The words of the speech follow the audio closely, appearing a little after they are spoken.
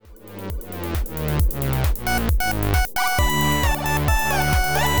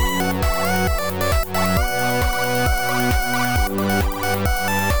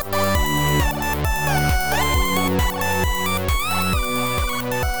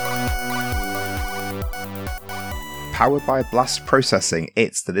powered by Blast Processing.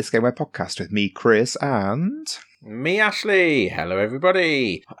 It's the This Game Where podcast with me, Chris, and... me, Ashley. Hello,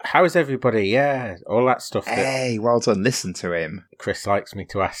 everybody. How is everybody? Yeah, all that stuff. Hey, well done. Listen to him. Chris likes me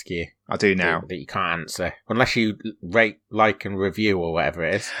to ask you. I do now. That you can't answer. Unless you rate, like, and review or whatever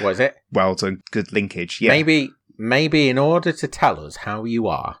it is. What is it? Well done. Good linkage, yeah. Maybe in order to tell us how you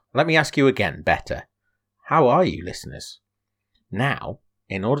are, let me ask you again better. How are you, listeners? Now,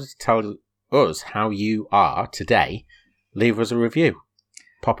 in order to tell us how you are today, leave us a review.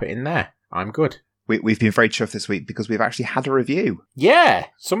 Pop it in there. I'm good. We've been very chuffed this week because we've actually had a review. Yeah,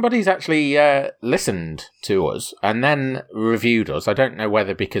 somebody's actually listened to us and then reviewed us. I don't know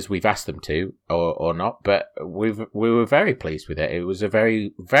whether because we've asked them to or not, but we were very pleased with it. It was a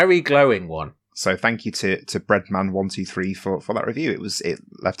very, very glowing one. So thank you to Breadman123 for that review. It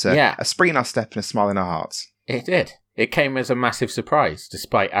left a spring in our step and a smile in our hearts. It did. It came as a massive surprise,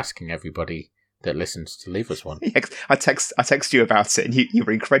 despite asking everybody that listens to leave us one. Yeah, I text you about it and you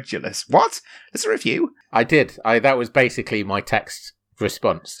were incredulous. What? There's a review? I did. That was basically my text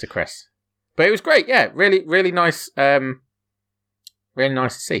response to Chris. But it was great. Yeah, really, really nice. Really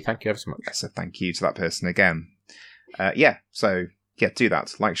nice to see. Thank you ever so much. So thank you to that person again. Do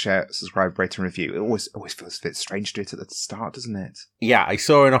that. Like, share, subscribe, rate, and review. It always feels a bit strange to do it at the start, doesn't it? Yeah, I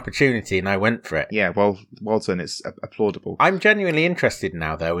saw an opportunity and I went for it. Yeah, well done. It's applaudable. I'm genuinely interested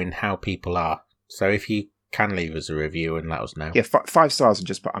now, though, in how people are. So if you can leave us a review and let us know. Yeah, 5 stars and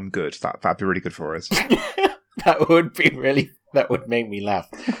just put I'm good. That'd be really good for us. That would make me laugh.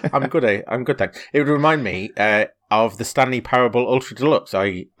 I'm good, thanks. It would remind me of the Stanley Parable Ultra Deluxe.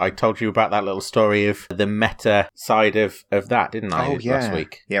 I told you about that little story of the meta side of that, didn't I? Last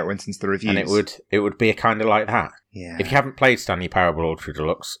week. Yeah, it went into the reviews. And it would be a kind of like that. Yeah. If you haven't played Stanley Parable Ultra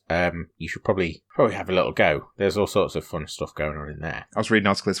Deluxe, you should probably have a little go. There's all sorts of fun stuff going on in there. I was reading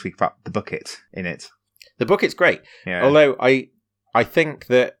an article this week about the bucket in it. The bucket's great. Yeah. Although I think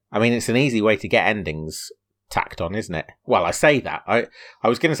that, it's an easy way to get endings tacked on, isn't it? Well, I say that. I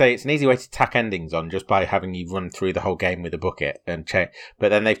was going to say it's an easy way to tack endings on just by having you run through the whole game with a bucket and but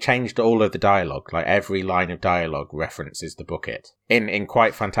then they've changed all of the dialogue. Like every line of dialogue references the bucket in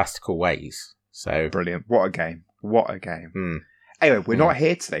quite fantastical ways. So brilliant. What a game. Anyway, we're not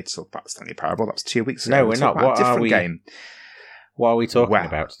here today to talk about Stanley Parable. That's 2 weeks ago. No, we're not. What are we? Game. What are we talking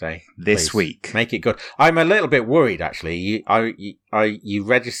about today? This week. Make it good. I'm a little bit worried, actually. You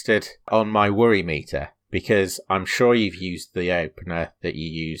registered on my worry meter because I'm sure you've used the opener that you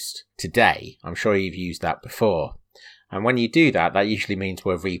used today. I'm sure you've used that before. And when you do that, that usually means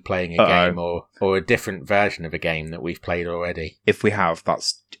we're replaying a game or a different version of a game that we've played already. If we have,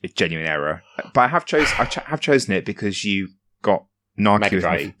 that's a genuine error. But I have chosen it because you got narky with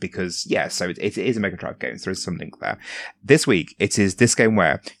me. Because, so it is a Mega Drive game. So there is some link there. This week, it is this game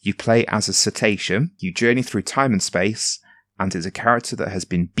where you play as a cetacean, you journey through time and space, and it's a character that has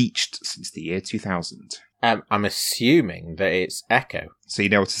been beached since the year 2000. I'm assuming that it's Echo. So you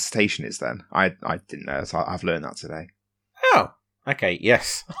know what a cetacean is then? I didn't know, so I've learned that today. Oh, okay,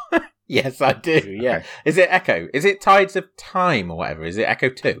 yes. Yes, I do, yeah. Okay. Is it Echo? Is it Tides of Time or whatever? Is it Echo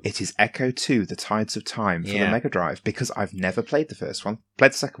 2? It is Echo 2, The Tides of Time for the Mega Drive, because I've never played the first one.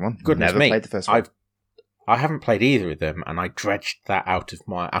 Played the second one. Goodness never me. Played the first one. I haven't played either of them, and I dredged that out of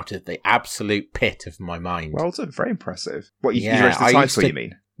the absolute pit of my mind. Well done, very impressive. What, you dredged the title, you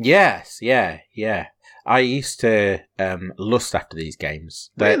mean? Yes, yeah. I used to lust after these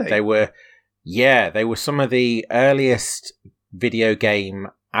games. Really? They were some of the earliest video game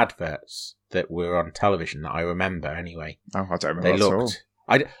adverts that were on television that I remember anyway. Oh, I don't remember at all.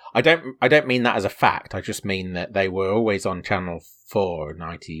 I don't mean that as a fact. I just mean that they were always on Channel 4 and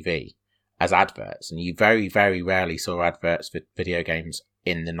ITV as adverts, and you very, very rarely saw adverts for video games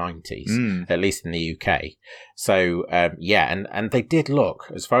in the 90s, at least in the UK. So, and they did look,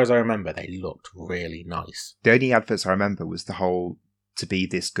 as far as I remember, they looked really nice. The only adverts I remember was the whole, to be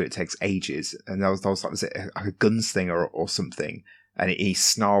this good, it takes ages, and that was like, was it like a gunslinger or something? And he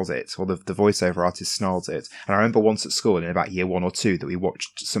snarled it, or the voiceover artist snarled it. And I remember once at school in about year 1 or 2 that we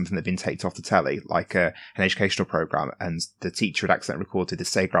watched something that had been taped off the telly, like an educational program, and the teacher had accidentally recorded the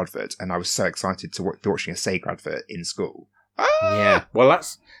Sega advert, and I was so excited to be watching a Sega advert in school. Yeah, well,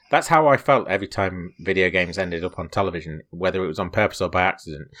 that's how I felt every time video games ended up on television, whether it was on purpose or by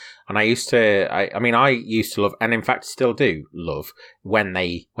accident. And I used to love, and in fact still do love, when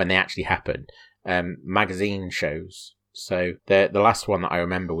they actually happen, magazine shows. So the last one that I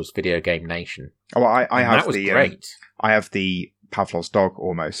remember was Video Game Nation. Oh, I have that was great. I have the Pavlov's dog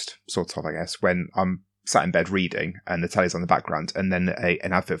almost, sort of, I guess, when I'm sat in bed reading and the telly's on the background and then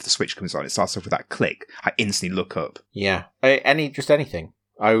an advert for the Switch comes on. It starts off with that click. I instantly look up. Yeah. Anything.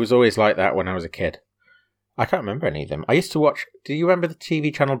 I was always like that when I was a kid. I can't remember any of them. I used to watch... Do you remember the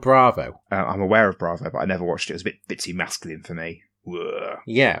TV channel Bravo? I'm aware of Bravo, but I never watched it. It was a bit too masculine for me. Whoa.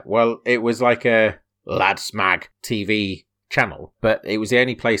 Yeah, well, it was like a Ladsmag TV channel, but it was the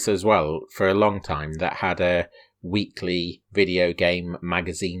only place as well for a long time that had a weekly video game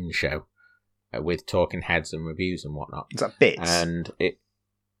magazine show with talking heads and reviews and whatnot. Is that Bits? And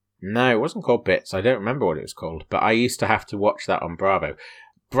no, it wasn't called Bits. I don't remember what it was called, but I used to have to watch that on Bravo.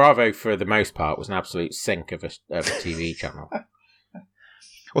 Bravo, for the most part, was an absolute sink of a TV channel.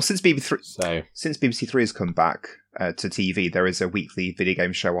 Well, since BBC Three has come back to TV, there is a weekly video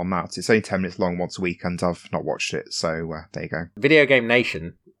game show on that. It's only 10 minutes long once a week, and I've not watched it, so there you go. Video Game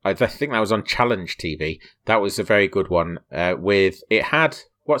Nation, I think that was on Challenge TV. That was a very good one. It had,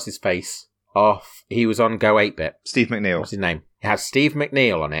 what's his face? He was on Go 8-Bit. Steve McNeil. What's his name? It had Steve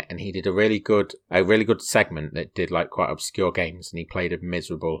McNeil on it, and he did a really good segment that did like quite obscure games, and he played a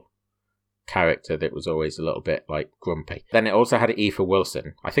miserable character that was always a little bit like grumpy. Then it also had Aoife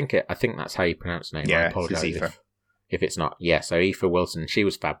Wilson. I think that's how you pronounce the name. Yeah, I apologize it's if it's not. Yeah, so Aoife Wilson, she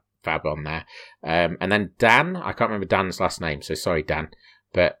was fab on there. And then Dan, I can't remember Dan's last name, so sorry Dan.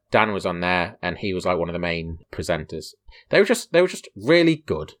 But Dan was on there, and he was like one of the main presenters. They were just really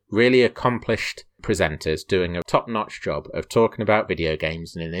good, really accomplished presenters doing a top-notch job of talking about video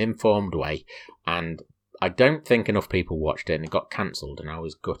games in an informed way. And I don't think enough people watched it, and it got cancelled, and I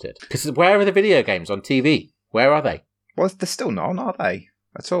was gutted. Because where are the video games on TV? Where are they? Well, they're still not, are they?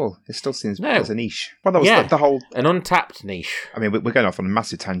 At all. It still seems as a niche. Well, that was the whole... An untapped niche. I mean, we're going off on a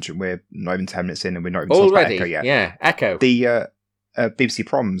massive tangent. We're not even 10 minutes in, and we're not even talking about Echo yet. Yeah, Echo. The BBC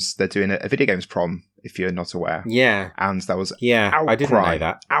Proms, they're doing a video games prom, if you're not aware. Yeah. And there was I didn't know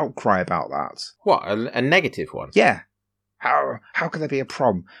that. Outcry about that. What, a negative one? Yeah. How can there be a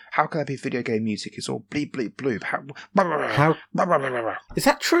prom? How can there be video game music? It's all bleep, bleep, bloop. How? Is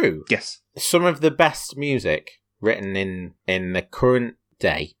that true? Yes. Some of the best music written in the current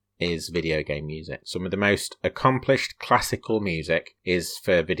day is video game music. Some of the most accomplished classical music is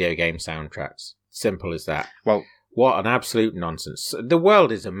for video game soundtracks. Simple as that. Well, what an absolute nonsense. The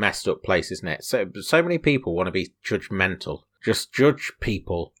world is a messed up place, isn't it? So many people want to be judgmental. Just judge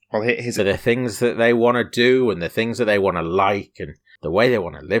people for the things that they want to do and the things that they want to like and the way they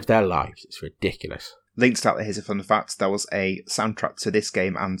want to live their lives. It's ridiculous. Linked out there, here's a fun fact. There was a soundtrack to this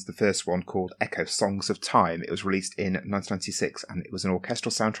game and the first one called Echo Songs of Time. It was released in 1996 and it was an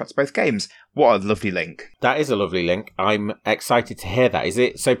orchestral soundtrack to both games. What a lovely link. That is a lovely link. I'm excited to hear that. Is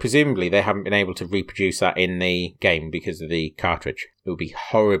it? So presumably they haven't been able to reproduce that in the game because of the cartridge. It would be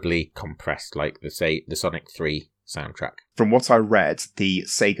horribly compressed like the Sonic 3 soundtrack. From what I read, the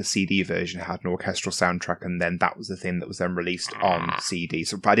Sega CD version had an orchestral soundtrack and then that was the thing that was then released on CD.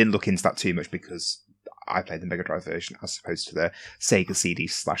 So I didn't look into that too much because I played the Mega Drive version as opposed to the Sega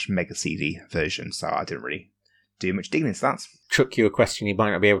CD/Mega CD version, so I didn't really do much digging into that. Chuck you a question you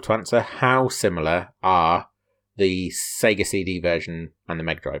might not be able to answer. How similar are the Sega CD version and the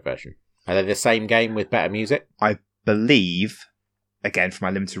Mega Drive version? Are they the same game with better music? I believe, again from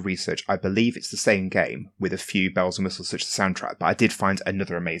my limited research, I believe it's the same game with a few bells and whistles such as the soundtrack, but I did find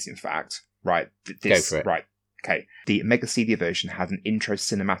another amazing fact. Right, go for it. Right. Okay, the Mega CD version had an intro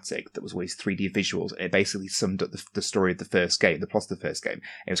cinematic that was always 3D visuals, and it basically summed up the story of the first game, the plot of the first game.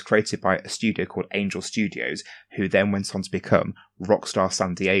 It was created by a studio called Angel Studios, who then went on to become Rockstar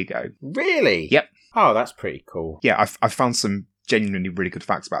San Diego. Really? Yep. Oh, that's pretty cool. Yeah, I've found some genuinely really good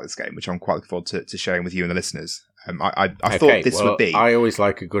facts about this game, which I'm quite looking forward to sharing with you and the listeners. I thought this would be... I always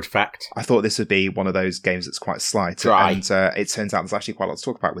like a good fact. I thought this would be one of those games that's quite slight. Dry. And it turns out there's actually quite a lot to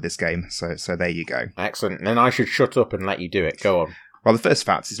talk about with this game. So there you go. Excellent. Then I should shut up and let you do it. Go on. Well, the first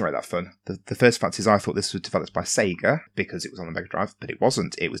fact is not really that fun. The first fact is I thought this was developed by Sega because it was on the Mega Drive, but it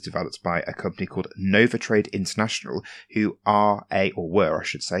wasn't. It was developed by a company called Nova Trade International, who were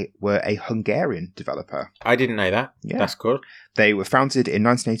a Hungarian developer. I didn't know that. Yeah. That's good. They were founded in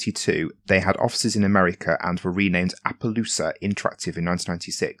 1982. They had offices in America and were renamed Appaloosa Interactive in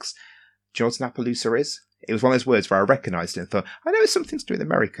 1996. Do you know what an Appaloosa is? It was one of those words where I recognised it and thought, I know it's something to do with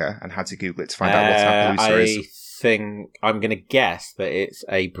America, and had to Google it to find out what Appaloosa is. I'm going to guess that it's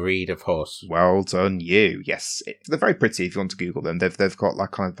a breed of horse. Well done, you. Yes, they're very pretty. If you want to Google them, they've got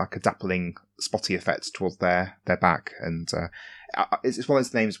like kind of like a dappling, spotty effect towards their back, and it's one of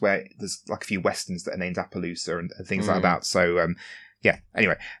those names where there's like a few westerns that are named Appaloosa and things like that. So Yeah,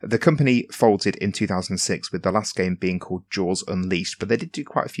 anyway, the company folded in 2006 with the last game being called Jaws Unleashed, but they did do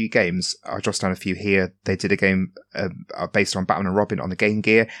quite a few games. I'll jot down a few here. They did a game based on Batman and Robin on the Game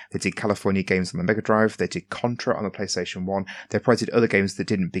Gear. They did California games on the Mega Drive. They did Contra on the PlayStation 1. They probably did other games that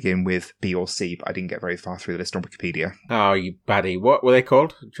didn't begin with B or C, but I didn't get very far through the list on Wikipedia. Oh, you baddie. What were they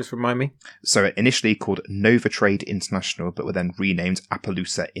called? Just remind me. So initially called Nova Trade International, but were then renamed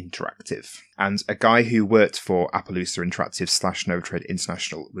Appaloosa Interactive. And a guy who worked for Appaloosa Interactive / Nova Trade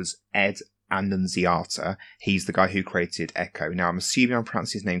International was Ed Annunziata. He's the guy who created Echo. Now, I'm assuming I'm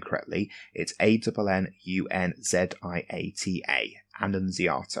pronouncing his name correctly. It's Annunziata.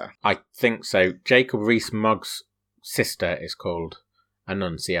 Annunziata. I think so. Jacob Rees-Mogg's sister is called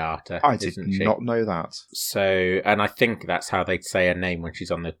Annunziata. I did not know that. So, and I think that's how they'd say her name when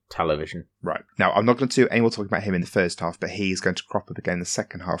she's on the television. Right. Now, I'm not going to do any more talking about him in the first half, but he's going to crop up again in the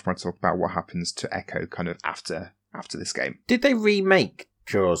second half when I talk about what happens to Echo kind of after this game. Did they remake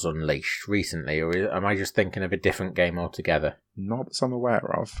Jaws Unleashed recently, or am I just thinking of a different game altogether? Not that I'm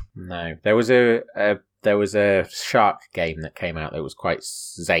aware of. No. There was a shark game that came out that was quite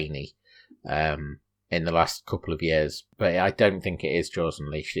zany. In the last couple of years, but I don't think it is Jaws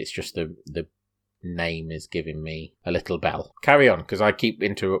Unleashed. It's just the name is giving me a little bell. Carry on, because I keep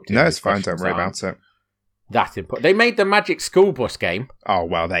interrupting. No, it's fine. Don't worry about it. That important. They made the Magic School Bus game. Oh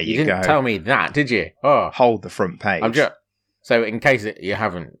well, there you go. You didn't tell me that, did you? Oh, hold the front page. So, in case you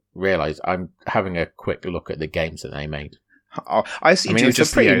haven't realised, I'm having a quick look at the games that they made. Oh, I see. It's a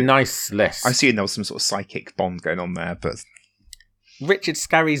pretty nice list. I see there was some sort of psychic bond going on there, but Richard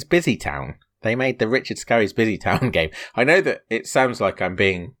Scarry's Busy Town. They made the Richard Scarry's Busy Town game. I know that it sounds like I'm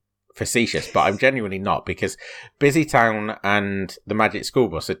being facetious, but I'm genuinely not, because Busy Town and the Magic School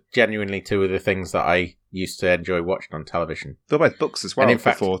Bus are genuinely two of the things that I used to enjoy watching on television. They're both books as well, and in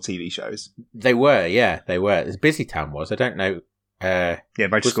fact, before TV shows. They were, yeah, they were. As Busy Town was, I don't know.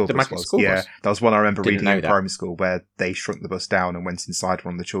 Magic School Bus was. Yeah, that was one I remember reading in primary school, where they shrunk the bus down and went inside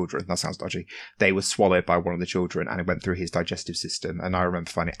one of the children. That sounds dodgy. They were swallowed by one of the children, and it went through his digestive system, and I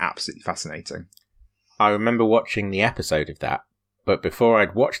remember finding it absolutely fascinating. I remember watching the episode of that, but before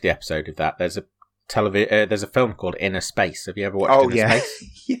I'd watched the episode of that, there's a film called Inner Space. Have you ever watched Inner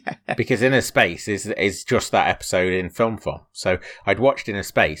Space? Yeah. Because Inner Space is just that episode in film form. So I'd watched Inner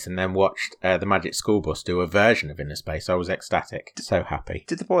Space and then watched the Magic School Bus do a version of Inner Space. I was ecstatic. So happy.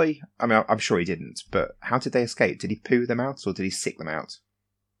 Did the boy... I mean, I'm sure he didn't, but how did they escape? Did he poo them out or did he sick them out?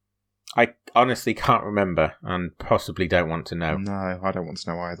 I honestly can't remember and possibly don't want to know. No, I don't want to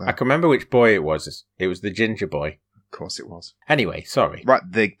know either. I can remember which boy it was. It was the ginger boy. Of course it was. Anyway, sorry. Right,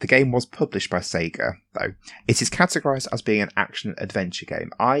 the game was published by Sega, though. It is categorised as being an action-adventure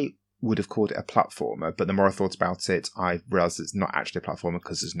game. I would have called it a platformer, but the more I thought about it, I realised it's not actually a platformer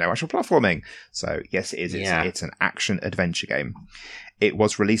because there's no actual platforming. So, yes, it is. It's an action-adventure game. It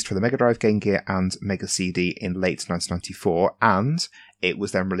was released for the Mega Drive, Game Gear, and Mega CD in late 1994, and it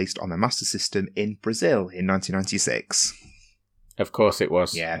was then released on the Master System in Brazil in 1996. Of course it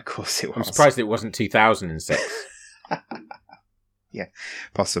was. Yeah, of course it was. I'm surprised it wasn't 2006. Yeah,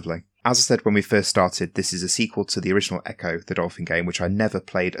 possibly. As I said when we first started, this is a sequel to the original Echo, the Dolphin game, which I never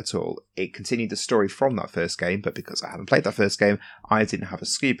played at all. It continued the story from that first game, but because I hadn't played that first game, I didn't have a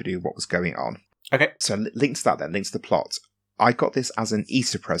Scooby-Doo what was going on. Okay. So link to that then, link to the plot. I got this as an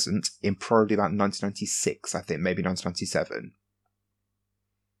Easter present in probably about 1996, I think, maybe 1997.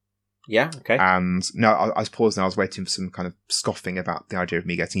 Yeah, okay. And no, I was pausing. I was waiting for some kind of scoffing about the idea of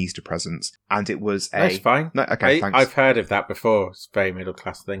me getting Easter presents, and it was a. That's fine. No, okay, thanks. I've heard of that before. It's a very middle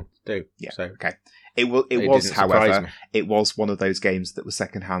class thing to do. Yeah. So okay. It was, however, it was one of those games that was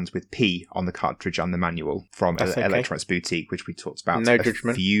secondhand with P on the cartridge and the manual from Electronics Boutique, which we talked about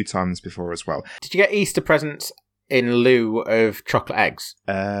a few times before as well. Did you get Easter presents in lieu of chocolate eggs?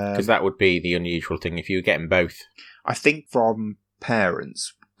 Because that would be the unusual thing if you were getting both. I think from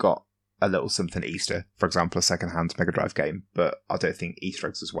parents got a little something Easter, for example, a second-hand Mega Drive game, but I don't think Easter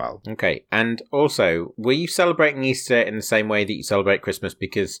eggs as well. Okay, and also, were you celebrating Easter in the same way that you celebrate Christmas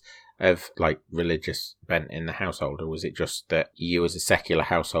because of, like, religious bent in the household, or was it just that you as a secular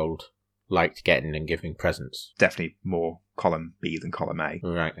household liked getting and giving presents? Definitely more column B than column A.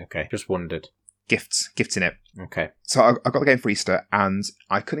 Right, okay. Just wondered. Gifts in it. Okay. So I got the game for Easter, and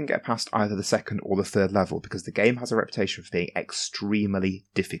I couldn't get past either the second or the third level because the game has a reputation for being extremely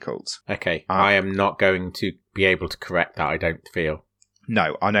difficult. Okay. I am not going to be able to correct that, I don't feel.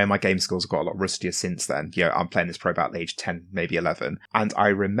 No, I know my game skills have got a lot rustier since then. Yeah, I'm playing this probably about age 10, maybe 11. And I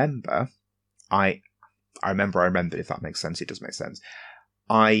remember, if that makes sense, it does make sense.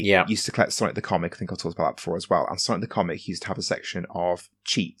 I Yeah. used to collect Sonic the Comic. I think I talked about that before as well. And Sonic the Comic used to have a section of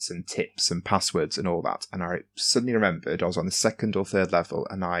cheats and tips and passwords and all that. And I suddenly remembered I was on the 2nd or 3rd level,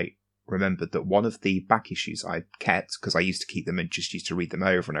 and I remembered that one of the back issues I kept, because I used to keep them and just used to read them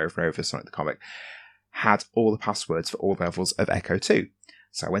over and over and over, Sonic the Comic, had all the passwords for all levels of Echo 2.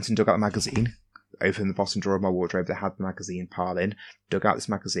 So I went and dug out the magazine, opened the bottom drawer of my wardrobe that had the magazine pile in, dug out this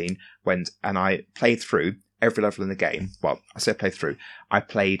magazine, went and I played through every level in the game. Well, I say played through. I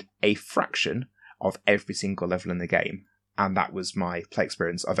played a fraction of every single level in the game. And that was my play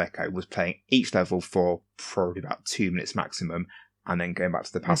experience of Echo, was playing each level for probably about 2 minutes maximum, and then going back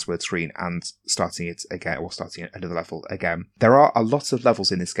to the password screen and starting it again, or starting another level again. There are a lot of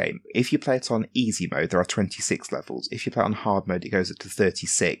levels in this game. If you play it on easy mode, there are 26 levels. If you play it on hard mode, it goes up to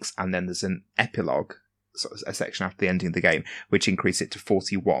 36, and then there's an epilogue, sort of a section after the ending of the game, which increases it to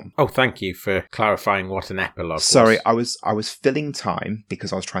 41. Oh, thank you for clarifying what an epilogue Sorry, was. I was filling time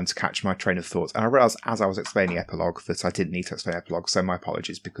because I was trying to catch my train of thought, and I realised as I was explaining epilogue that I didn't need to explain epilogue, so my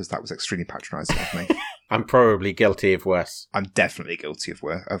apologies, because that was extremely patronising of me. I'm probably guilty of worse. I'm definitely guilty of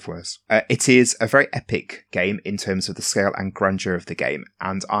worse. It is a very epic game in terms of the scale and grandeur of the game,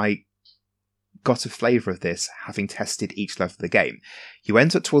 and I got a flavour of this having tested each level of the game. You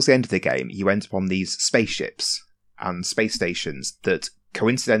end up towards the end of the game, you end up on these spaceships and space stations that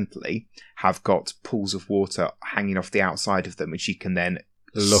coincidentally have got pools of water hanging off the outside of them, which you can then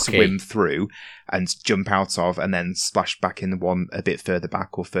swim through and jump out of, and then splash back in the one a bit further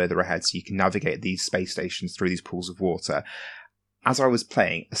back or further ahead, so you can navigate these space stations through these pools of water. As I was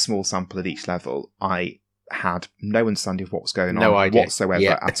playing a small sample of each level, I had no understanding of what was going on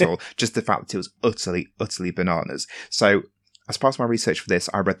whatsoever at all. Just the fact that it was utterly bananas. So as part of my research for this,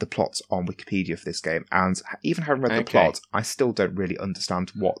 I read the plot on Wikipedia for this game, and even having read the plot, I still don't really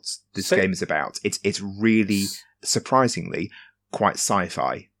understand what this game is about. It's really, surprisingly, quite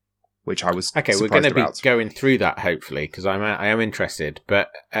sci-fi, which I was surprised we're going to be about. going through that, hopefully, because I am interested. But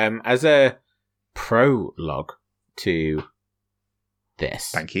as a prologue to this...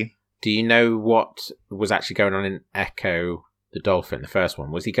 Thank you. Do you know what was actually going on in Echo the Dolphin, the first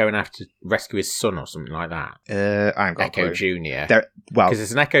one? Was he going after to rescue his son or something like that? I haven't got Echo Junior. Because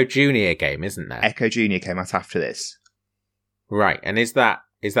it's an Echo Junior game, isn't there? Echo Junior came out after this. Right, and is that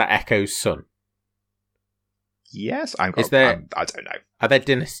Echo's son? Yes, I don't know. Are there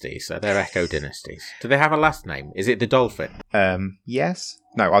dynasties? Are there Echo dynasties? Do they have a last name? Is it the Dolphin? Yes.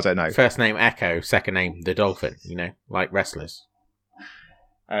 No, I don't know. First name Echo, second name the Dolphin. Like wrestlers.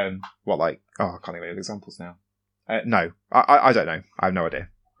 I can't think of any examples now. No, I don't know. I have no idea.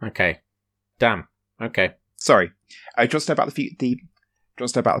 Okay. Damn. Okay. Sorry. Do you want to know about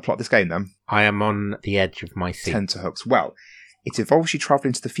the plot of this game then? I am on the edge of my seat. Tenterhooks. Well, it involves you travelling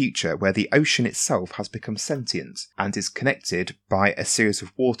into the future where the ocean itself has become sentient and is connected by a series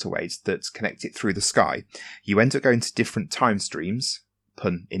of waterways that connect it through the sky. You end up going to different time streams,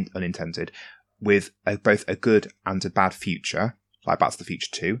 pun unintended, with both a good and a bad future, like Back to the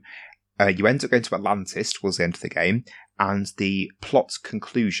Future 2. You end up going to Atlantis towards the end of the game, and the plot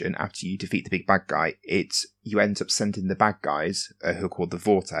conclusion, after you defeat the big bad guy, you end up sending the bad guys, who are called the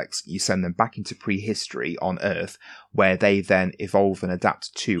Vortex, you send them back into prehistory on Earth, where they then evolve and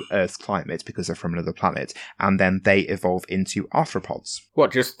adapt to Earth's climate because they're from another planet, and then they evolve into arthropods.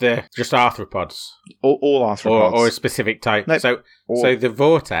 What, just arthropods? All arthropods. Or a specific type? Nope. So the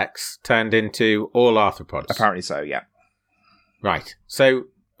Vortex turned into all arthropods? Apparently so, yeah. Right. So,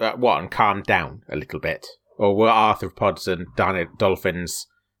 and calmed down a little bit? Or were arthropods and dolphins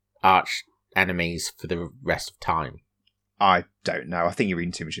arch enemies for the rest of time? I don't know. I think you're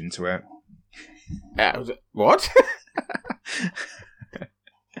reading too much into it. What?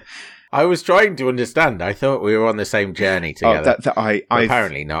 I was trying to understand. I thought we were on the same journey together.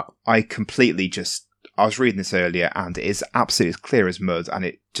 Apparently not. I completely I was reading this earlier, and it is absolutely as clear as mud, and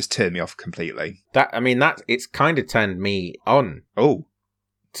it just turned me off completely. It's kind of turned me on. Oh.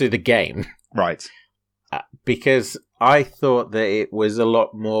 To the game. Right. Because I thought that it was a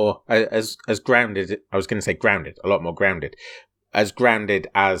lot more as grounded. I was going to say grounded, a lot more grounded, as grounded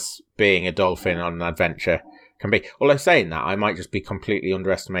as being a dolphin on an adventure can be. Although saying that, I might just be completely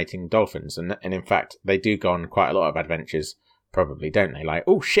underestimating dolphins, and in fact, they do go on quite a lot of adventures, probably, don't they? Like,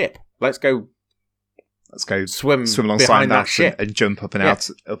 oh, ship, let's go swim alongside that ship and jump up and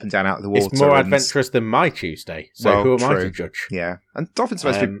up and down out of the water. It's more adventurous than my Tuesday. So who am I to judge? Yeah, and dolphins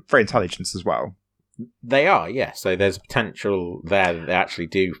are supposed to be very intelligent as well. They are, yeah. So there's potential there that they actually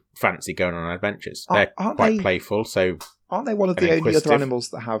do fancy going on adventures. They're quite playful. So aren't they one of the only other animals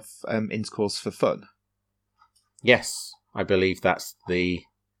that have intercourse for fun? Yes, I believe that's the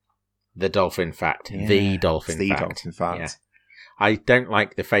dolphin fact. Yeah, the dolphin fact. Yeah. I don't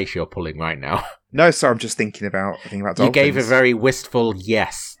like the face you're pulling right now. No, sorry, I'm just thinking about dolphins. You gave a very wistful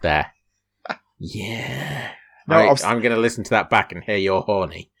yes there. Yeah. No, I'm going to listen to that back and hear you're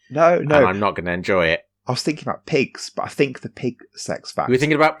horny. No. And I'm not going to enjoy it. I was thinking about pigs, but I think the pig sex fact... You were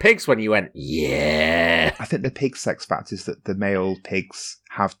thinking about pigs when you went, yeah. I think the pig sex fact is that the male pigs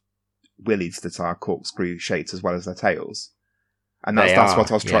have willies that are corkscrew shaped as well as their tails. And that's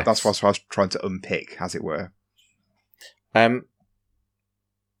what I was trying to unpick, as it were.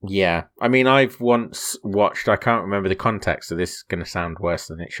 Yeah. I mean, I've once watched, I can't remember the context, so this is going to sound worse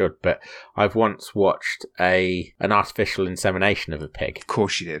than it should, but I've once watched an artificial insemination of a pig. Of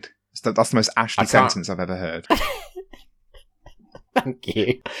course you did. That's the most Ashley sentence I've ever heard. Thank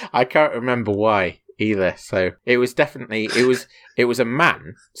you. I can't remember why either. So it was definitely, it was a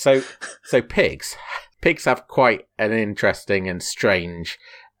man. So pigs have quite an interesting and strange,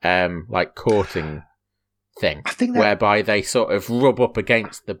 courting thing, I think whereby they sort of rub up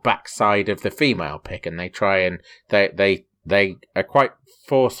against the backside of the female pig, and they try and they are quite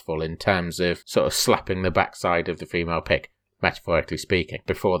forceful in terms of sort of slapping the backside of the female pig, metaphorically speaking,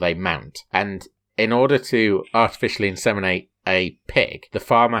 before they mount. And in order to artificially inseminate a pig, the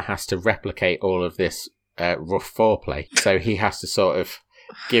farmer has to replicate all of this rough foreplay. So he has to sort of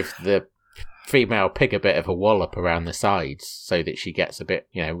give the female pig a bit of a wallop around the sides so that she gets a bit,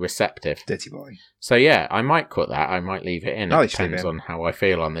 receptive. Dirty boy. So yeah, I might cut that. I might leave it in. No, it depends on how I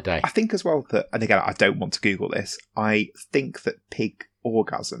feel on the day. I think as well that, and again, I don't want to Google this, I think that pig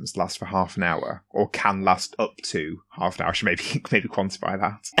orgasms last for half an hour, or can last up to half an hour. I should maybe quantify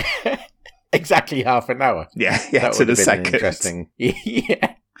that. Exactly half an hour. Yeah, that to the second. Interesting.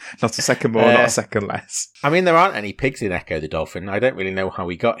 Yeah. Not a second more, not a second less. I mean, there aren't any pigs in Echo the Dolphin. I don't really know how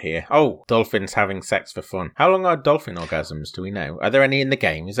we got here. Oh, dolphins having sex for fun. How long are dolphin orgasms, do we know? Are there any in the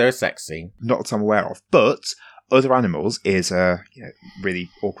game? Is there a sex scene? Not that I'm aware of. But other animals is a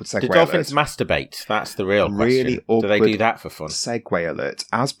really awkward segue. Do dolphins masturbate? That's the real question. Really awkward. Do they do that for fun? Segue alert.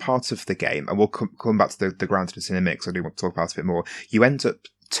 As part of the game, and we'll come back to the groundedness in a mix, I do want to talk about it a bit more, you end up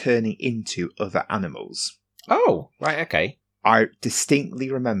turning into other animals. Oh, right, okay. I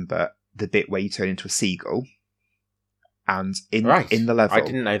distinctly remember the bit where you turn into a seagull, and in the level, I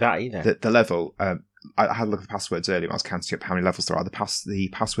didn't know that either. The level, I had a look at the passwords earlier when I was counting up how many levels there are. The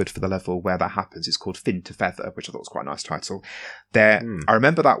password for the level where that happens is called Fin to Feather, which I thought was quite a nice title. I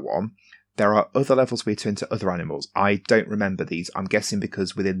remember that one. There are other levels where you turn into other animals. I don't remember these. I'm guessing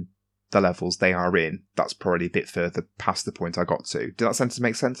because within the levels they are in, that's probably a bit further past the point I got to. Did that sentence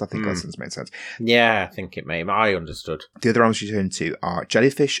make sense? I think that sentence made sense. Yeah, I think it may. I understood. The other animals you turn into are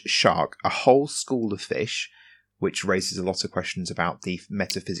jellyfish, shark, a whole school of fish, which raises a lot of questions about the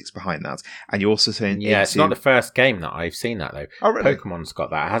metaphysics behind that. And you also turn into... Yeah, it's not the first game that I've seen that, though. Oh, really? Pokemon's got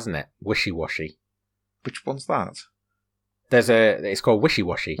that, hasn't it? Wishy Washy. Which one's that? It's called Wishy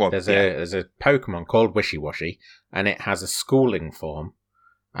Washy. Well, there's a Pokemon called Wishy Washy, and it has a schooling form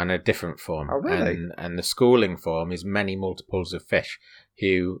and a different form. Oh, really? And the schooling form is many multiples of fish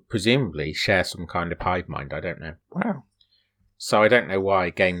who presumably share some kind of hive mind. I don't know. Wow. So I don't know why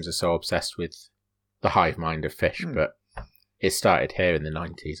games are so obsessed with the hive mind of fish, but it started here in the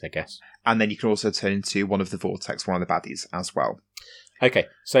 90s, I guess. And then you can also turn into one of the Vortex, one of the baddies as well. Okay,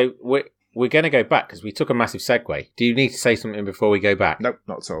 so we're going to go back because we took a massive segue. Do you need to say something before we go back? Nope,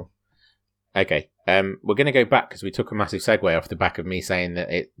 not at all. Okay, we're going to go back because we took a massive segue off the back of me saying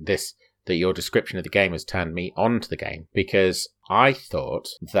that that your description of the game has turned me onto the game, because I thought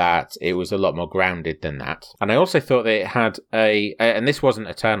that it was a lot more grounded than that. And I also thought that it had and this wasn't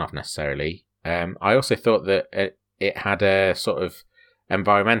a turn-off necessarily, I also thought that it had a sort of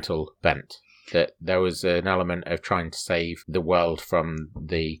environmental bent, that there was an element of trying to save the world from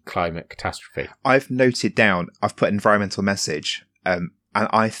the climate catastrophe. I've put environmental message, and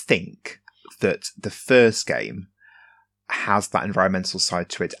I think that the first game has that environmental side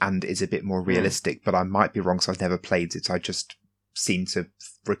to it and is a bit more realistic, but I might be wrong because I've never played it. I just seem to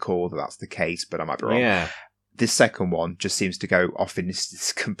recall that that's the case, but I might be wrong. Yeah. This second one just seems to go off in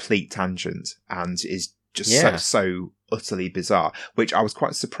this complete tangent and is just so utterly bizarre, which I was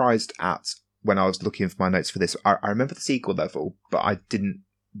quite surprised at when I was looking for my notes for this. I remember the sequel level, but I didn't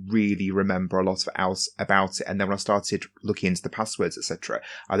really remember a lot else about it. And then when I started looking into the passwords, etc.,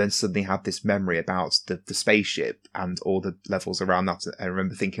 I then suddenly had this memory about the spaceship and all the levels around that. I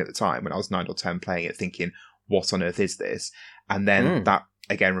remember thinking at the time when I was 9 or 10 playing it, thinking, what on earth is this? And then that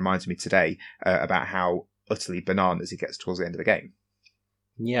again reminds me today about how utterly bananas it gets towards the end of the game.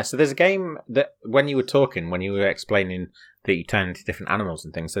 Yeah, so there's a game that when you were explaining that you turn into different animals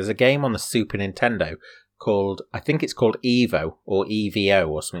and things, there's a game on the Super Nintendo I think it's called Evo or EVO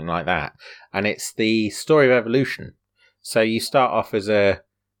or something like that. And it's the Story of Evolution. So you start off as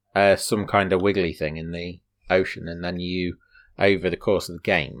some kind of wiggly thing in the ocean, and then you, over the course of the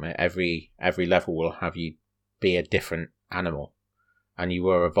game, every level will have you be a different animal, and you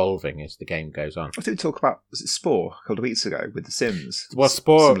are evolving as the game goes on. I think we talked about, was it Spore a couple of weeks ago with The Sims? Well,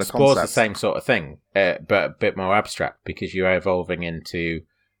 Spore's the same sort of thing, but a bit more abstract, because you're evolving into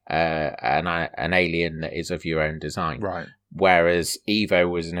an alien that is of your own design. Right. Whereas Evo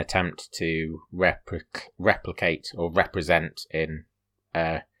was an attempt to replicate or represent in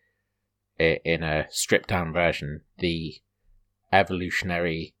a stripped down version the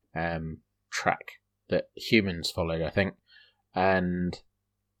evolutionary track that humans followed, I think. And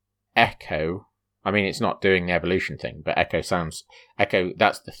Echo, I mean, it's not doing the evolution thing, but Echo,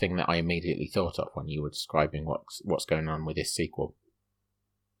 that's the thing that I immediately thought of when you were describing what's going on with this sequel.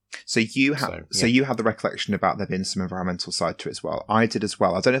 So you had the recollection about there being some environmental side to it as well. I did as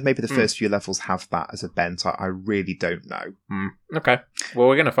well. I don't know if maybe the first few levels have that as a bent. I really don't know. Okay. Well,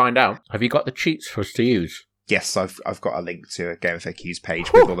 we're going to find out. Have you got the cheats for us to use? Yes, I've got a link to a Game FAQs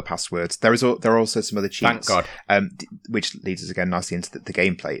page with all the passwords. There are also some other cheats. Thank God. Which leads us again nicely into the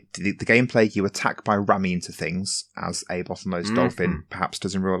gameplay. The gameplay, you attack by ramming into things, as a bottlenose dolphin perhaps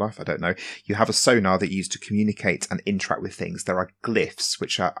does in real life. I don't know. You have a sonar that you use to communicate and interact with things. There are glyphs,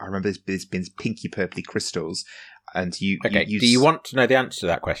 which I remember there's been pinky purpley crystals, and you. Okay. Do you want to know the answer to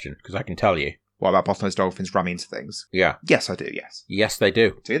that question? Because I can tell you. What about bottlenose dolphins ramming into things? Yeah. Yes, I do. Yes. Yes, they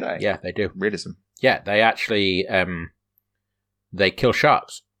do. Do they? Yeah, they do. Realism. Yeah, they actually they kill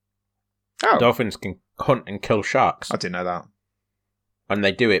sharks. Oh. Dolphins can hunt and kill sharks. I didn't know that. And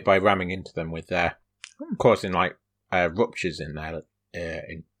they do it by ramming into them with causing ruptures in their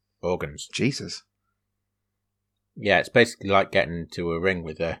in organs. Jesus. Yeah, it's basically like getting into a ring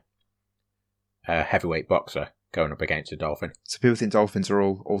with a heavyweight boxer going up against a dolphin. So people think dolphins are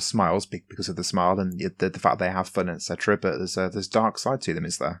all smiles because of the smile and the fact they have fun, etc. But there's dark side to them,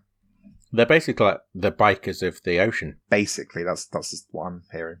 is there? They're basically like the bikers of the ocean. Basically, that's just what I'm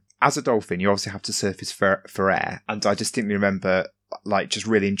hearing. As a dolphin, you obviously have to surface for air, and I distinctly remember just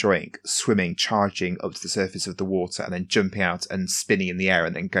really enjoying swimming, charging up to the surface of the water, and then jumping out and spinning in the air,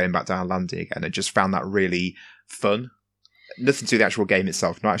 and then going back down and landing again. I just found that really fun. Nothing to do with the actual game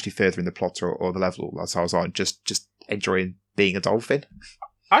itself, not actually furthering the plot or the level as I was on, just enjoying being a dolphin.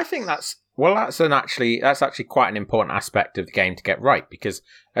 I think that's actually quite an important aspect of the game to get right, because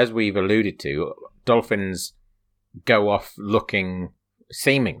as we've alluded to, dolphins go off looking,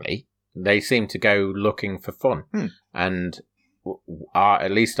 they seem to go looking for fun. And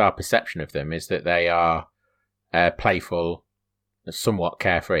at least our perception of them is that they are playful, somewhat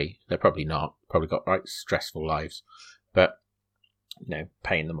carefree. They're probably not, probably got stressful lives, but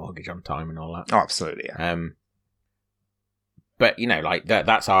paying the mortgage on time and all that. Oh, absolutely, yeah. But,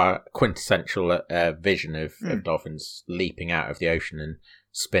 that's our quintessential vision of dolphins leaping out of the ocean and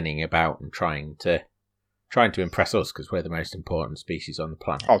spinning about and trying to impress us, because we're the most important species on the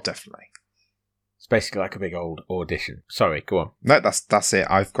planet. Oh, definitely. It's basically like a big old audition. Sorry, go on. No, that's it.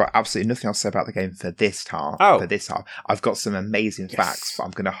 I've got absolutely nothing else to say about the game for this half. I've got some amazing facts, but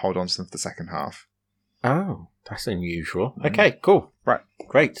I'm going to hold on to them for the second half. Oh, that's unusual. Okay, cool. Right.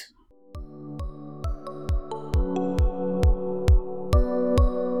 Great.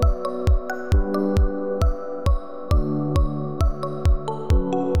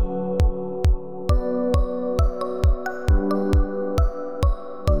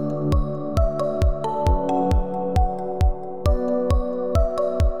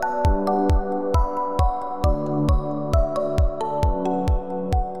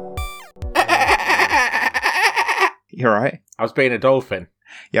 You're right. I was being a dolphin.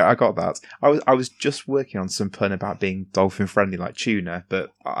 Yeah, I got that. I was just working on some pun about being dolphin friendly like tuna,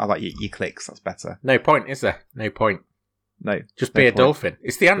 but I like your clicks. That's better. No point, is there? No point. No. Just be a dolphin.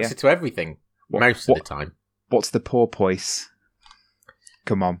 It's the answer to everything most of the time. What's the porpoise?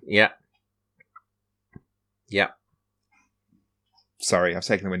 Come on. Yeah. Sorry, I've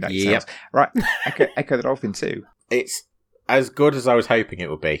taken the wind out of your sails. Right. Echo the Dolphin 2. It's as good as I was hoping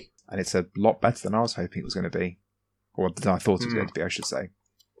it would be. And it's a lot better than I was hoping it was going to be. Or than I thought it was going to be, I should say.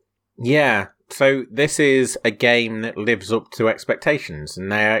 Yeah. So this is a game that lives up to expectations.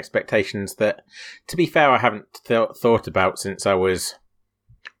 And they are expectations that, to be fair, I haven't thought about since I was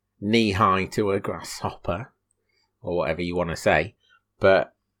knee-high to a grasshopper. Or whatever you want to say.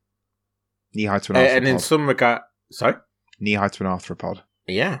 But... knee-high to an arthropod. And in some regard... Sorry? Knee-high to an arthropod.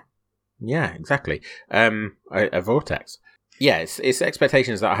 Yeah, exactly. A vortex. Yeah, it's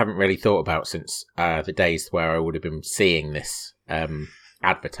expectations that I haven't really thought about since the days where I would have been seeing this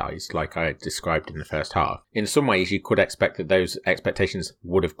advertised, like I described in the first half. In some ways, you could expect that those expectations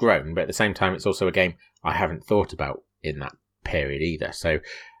would have grown, but at the same time, it's also a game I haven't thought about in that period either. So,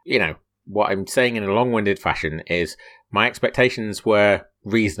 what I'm saying in a long-winded fashion is my expectations were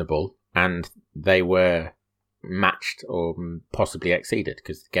reasonable and they were matched or possibly exceeded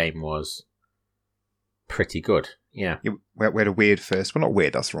because the game was pretty good. Yeah. We had a weird first, well, not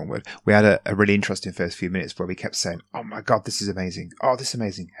weird, that's the wrong word. We had a really interesting first few minutes where we kept saying, oh my God, this is amazing. Oh, this is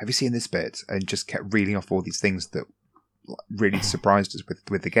amazing. Have you seen this bit? And just kept reeling off all these things that really surprised us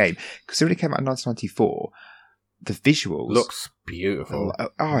with the game. Because it really came out in 1994. The visuals. Looks beautiful.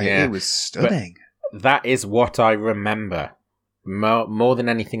 It was stunning. But that is what I remember more than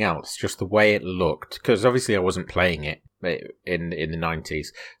anything else, just the way it looked. Because obviously I wasn't playing it in the 90s.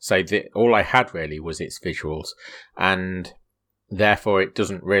 So all I had really was its visuals. And therefore it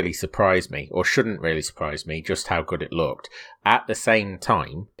doesn't really surprise me, or shouldn't really surprise me, just how good it looked. At the same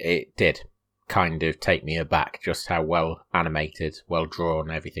time, it did kind of take me aback, just how well animated, well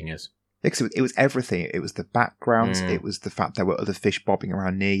drawn everything is. It was everything. It was the backgrounds. It was the fact there were other fish bobbing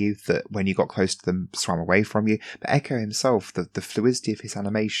around near you that when you got close to them swam away from you. But Echo himself, the fluidity of his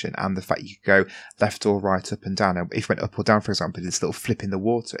animation and the fact you could go left or right, up and down. And if you went up or down, for example, this little flip in the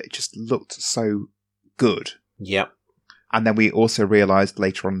water, it just looked so good. Yep. And then we also realised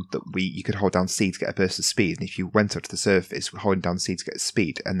later on that you could hold down C to get a burst of speed. And if you went up to the surface, holding down C to get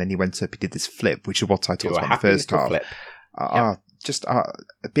speed, and then you went up, you did this flip, which is what I talked about in the first half. Flip. Just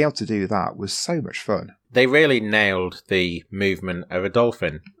be able to do that was so much fun. They really nailed the movement of a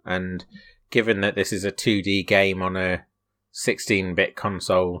dolphin, and given that this is a 2D game on a 16-bit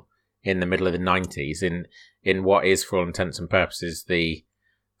console in the middle of the 90s, in what is, for all intents and purposes, the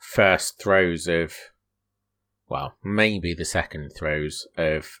first throes of, well, maybe the second throes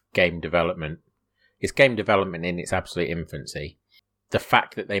of game development. It's game development in its absolute infancy. The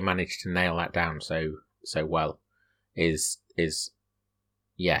fact that they managed to nail that down so well is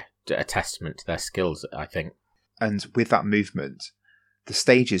a testament to their skills, I think. And with that movement, the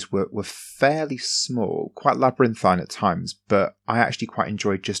stages were fairly small, quite labyrinthine at times, but I actually quite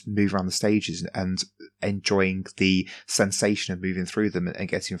enjoyed just moving around the stages and enjoying the sensation of moving through them and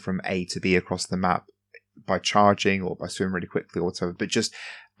getting from A to B across the map by charging or by swimming really quickly or whatever, but just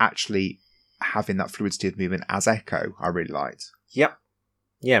actually having that fluidity of movement as Echo, I really liked. Yep.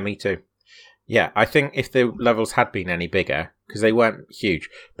 Yeah, me too. Yeah, I think if the levels had been any bigger, because they weren't huge,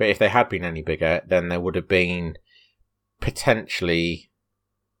 but if they had been any bigger, then there would have been potentially...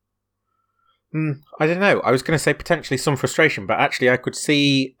 I don't know. I was going to say potentially some frustration, but actually I could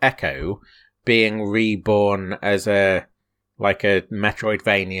see Echo being reborn as a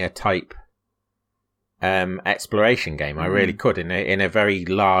Metroidvania type exploration game. I really could, in a very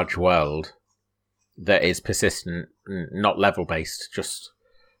large world that is persistent, not level based, just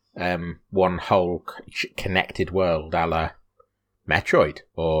one whole connected world, a la Metroid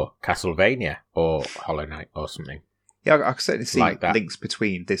or Castlevania or Hollow Knight or something. Yeah, I can certainly see like links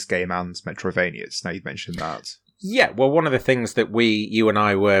between this game and Metroidvanias, now you've mentioned that. Yeah, well, one of the things that you and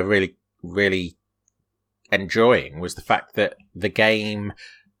I were really, really enjoying was the fact that the game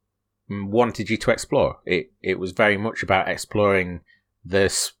wanted you to explore. It was very much about exploring the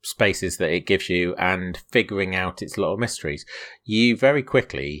spaces that it gives you and figuring out its little mysteries. You very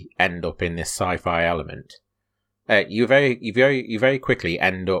quickly end up in this sci-fi element. You very quickly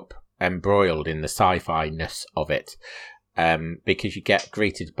end up embroiled in the sci-fi-ness of it, because you get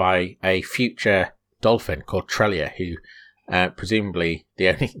greeted by a future dolphin called Trelia, who presumably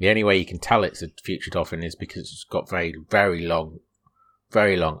the only way you can tell it's a future dolphin is because it's got very, very long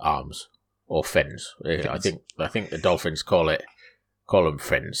arms or fins. I think the dolphins call them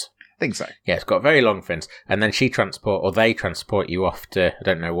fins. I think so. Yeah, it's got very long fins, and then they transport you off to, I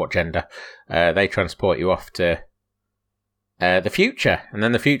don't know what gender, they transport you off to the future, and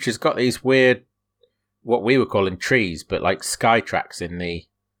then the future's got these weird, what we were calling trees, but like sky tracks in the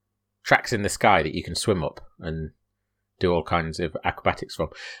sky that you can swim up and do all kinds of acrobatics from.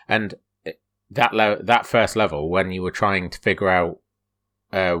 And that first level, when you were trying to figure out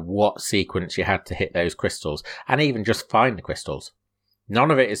what sequence you had to hit those crystals, and even just find the crystals,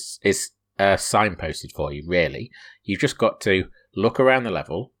 none of it is signposted for you, really. You've just got to look around the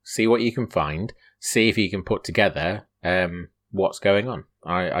level, see what you can find, see if you can put together what's going on.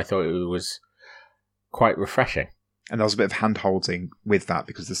 I thought it was quite refreshing. And there was a bit of hand-holding with that,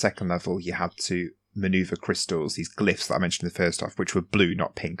 because the second level you had to maneuver crystals, these glyphs that I mentioned in the first half, which were blue,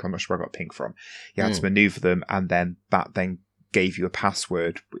 not pink. I'm not sure where I got pink from. You had to maneuver them, and then that then gave you a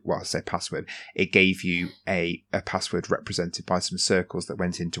password. Well, I say password. It gave you a password represented by some circles that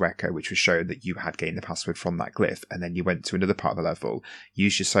went into Echo, which was showing that you had gained the password from that glyph. And then you went to another part of the level,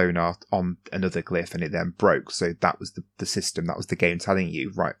 used your sonar on another glyph, and it then broke. So that was the system. That was the game telling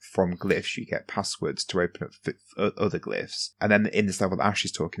you, right, from glyphs, you get passwords to open up other glyphs. And then in this level that Ash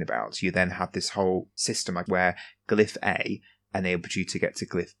is talking about, you then had this whole system where glyph A enabled you to get to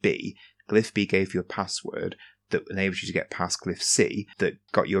glyph B. Glyph B gave you a password that enabled you to get past glyph C, that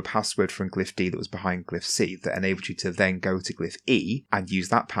got you a password from glyph D that was behind glyph C, that enabled you to then go to glyph E and use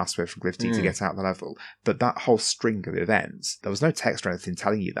that password from glyph D to get out the level. But that whole string of events, there was no text or anything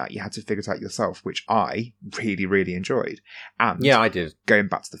telling you that. You had to figure it out yourself, which I really, really enjoyed. And yeah, I did. Going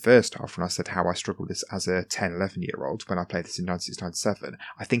back to the first half, when I said how I struggled this as a 10, 11-year-old when I played this in 96, 97,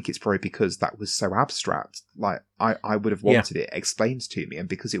 I think it's probably because that was so abstract. Like, I would have wanted it explained to me, and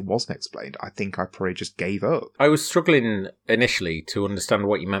because it wasn't explained, I think I probably just gave up. I was struggling initially to understand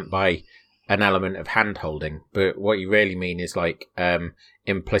what you meant by an element of hand-holding, but what you really mean is like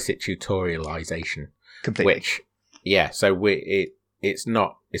implicit tutorialization. Completely. Which, so it's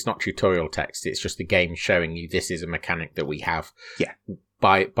not tutorial text, it's just the game showing you this is a mechanic that we have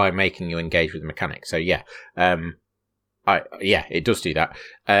by making you engage with the mechanic. So it does do that,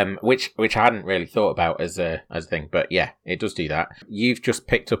 which I hadn't really thought about as a thing, but yeah, it does do that. You've just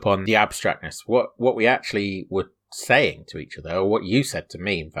picked up on the abstractness. What we actually were saying to each other, or what you said to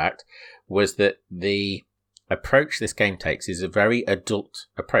me, in fact, was that the approach this game takes is a very adult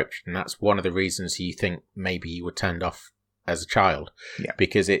approach, and that's one of the reasons you think maybe you were turned off as a child,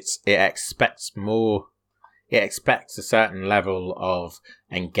 because it expects more. It expects a certain level of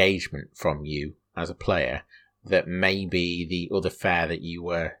engagement from you as a player that maybe the other fare that you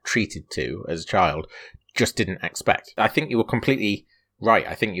were treated to as a child just didn't expect. I think you were completely right.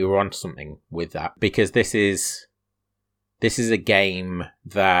 I think you were onto something with that, because this is a game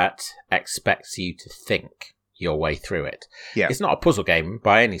that expects you to think your way through it. Yeah. It's not a puzzle game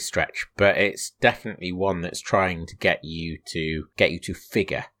by any stretch, but it's definitely one that's trying to get you to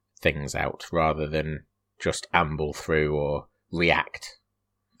figure things out rather than just amble through or react.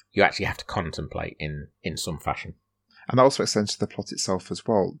 You actually have to contemplate in some fashion. And that also extends to the plot itself as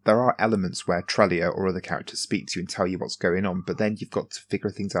well. There are elements where Trelia or other characters speak to you and tell you what's going on, but then you've got to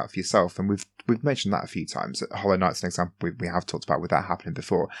figure things out for yourself. And we've mentioned that a few times. Hollow Knight's an example we have talked about with that happening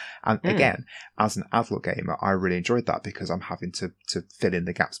before. And again, as an adult gamer, I really enjoyed that because I'm having to fill in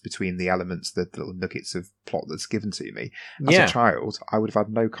the gaps between the elements, the little nuggets of plot that's given to me. As a child, I would have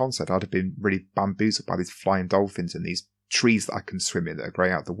had no concept. I'd have been really bamboozled by these flying dolphins and these trees that I can swim in that are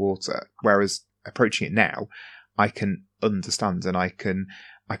growing out of the water. Whereas approaching it now, I can understand and I can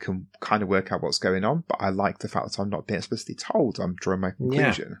kind of work out what's going on, but I like the fact that I'm not being explicitly told. I'm drawing my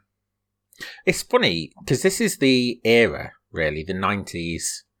conclusion. Yeah. It's funny, because this is the era, really, the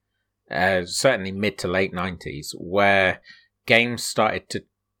 90s, certainly mid to late 90s, where games started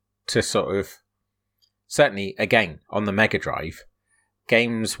to sort of, certainly, again, on the Mega Drive,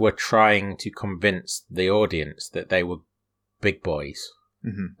 games were trying to convince the audience that they were big boys.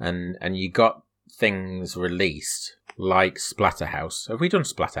 Mm-hmm. And you got things released like Splatterhouse. Have we done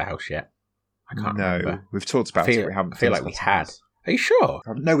Splatterhouse yet? I can't remember. We've talked about it. We haven't. I feel like we had. Are you sure?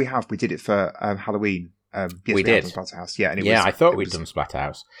 No, we have. We did it for Halloween. Yes, we did. Splatterhouse. Yeah, and I thought we'd done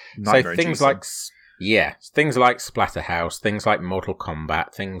Splatterhouse. So things like Splatterhouse, things like Mortal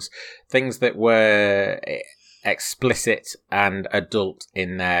Kombat, things that were explicit and adult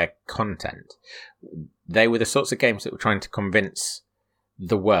in their content. They were the sorts of games that were trying to convince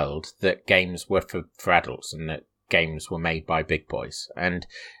the world that games were for adults and that games were made by big boys. And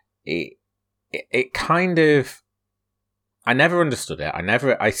it kind of, I never understood it.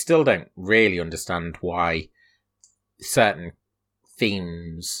 I still don't really understand why certain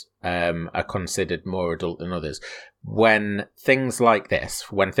themes are considered more adult than others. When things like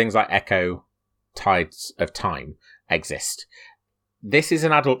this, when things like Echo Tides of Time exist, this is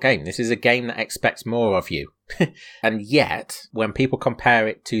an adult game. This is a game that expects more of you. And yet, when people compare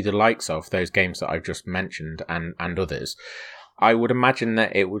it to the likes of those games that I've just mentioned and others, I would imagine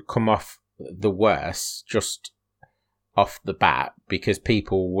that it would come off the worse just off the bat because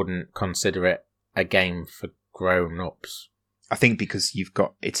people wouldn't consider it a game for grown-ups. I think because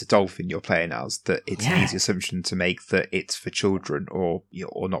it's a dolphin you're playing as, that it's an easy assumption to make that it's for children or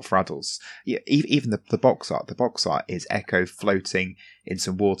not for adults. Yeah, even the box art. The box art is Echo floating in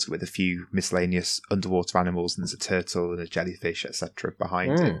some water with a few miscellaneous underwater animals, and there's a turtle and a jellyfish, etc.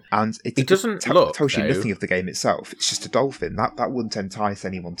 behind it. And it tells you nothing of the game itself. It's just a dolphin. That wouldn't entice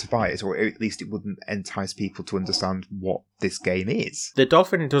anyone to buy it, or at least it wouldn't entice people to understand what this game is. The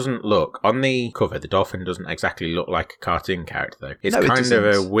dolphin doesn't look, on the cover, the dolphin doesn't exactly look like a cartoon character. character, though. It's No, it kind of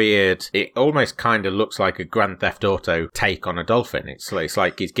a doesn't. weird... It almost kind of looks like a Grand Theft Auto take on a dolphin. It's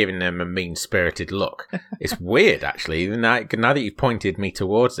like he's giving them a mean-spirited look. It's weird, actually. Now that you've pointed me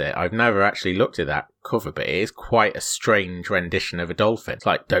towards it, I've never actually looked at that cover, but it is quite a strange rendition of a dolphin. It's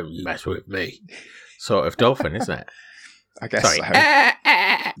like, don't you mess with me sort of dolphin, isn't it? I guess Sorry.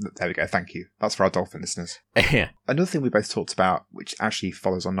 so. There we go. Thank you. That's for our dolphin listeners. Yeah. Another thing we both talked about, which actually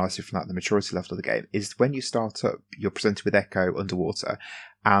follows on nicely from that, the maturity level of the game, is when you start up, you're presented with Echo underwater,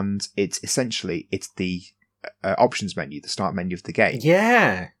 and it's the options menu, the start menu of the game.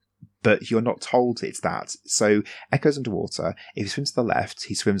 Yeah. But you're not told it's that. So Echo's underwater. If he swims to the left,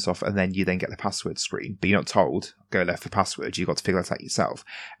 he swims off, and then you then get the password screen. But you're not told, go left for password. You've got to figure that out yourself.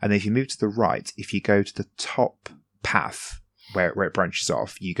 And then if you move to the right, if you go to the top path where it branches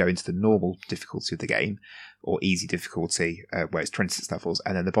off, you go into the normal difficulty of the game, or easy difficulty, where it's 26 levels,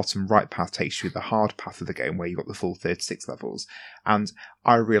 and then the bottom right path takes you to the hard path of the game where you've got the full 36 levels. And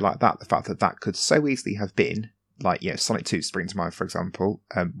I really like that, the fact that could so easily have been, like, Sonic 2 spring to mind, for example,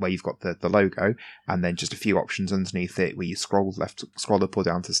 where you've got the logo, and then just a few options underneath it where you scroll up or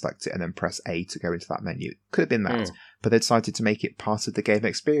down to select it, and then press A to go into that menu. Could have been that, but they decided to make it part of the game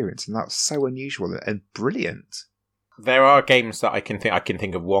experience, and that's so unusual and brilliant. There are games that I can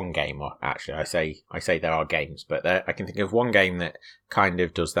think of one game, or actually I say there are games, but I can think of one game that kind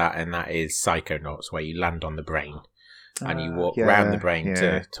of does that, and that is Psychonauts, where you land on the brain and you walk around the brain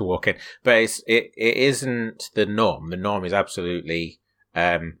to walk in. But it isn't the norm. The norm is absolutely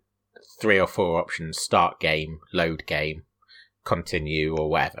 3 or 4 options: start game, load game, continue, or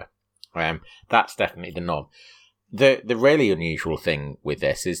whatever. That's definitely the norm. The really unusual thing with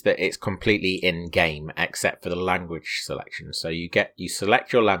this is that it's completely in-game except for the language selection. So you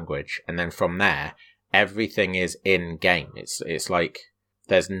select your language, and then from there, everything is in-game. It's like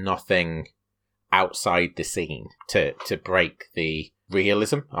there's nothing outside the scene to break the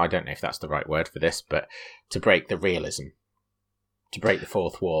realism. I don't know if that's the right word for this, but to break the realism, to break the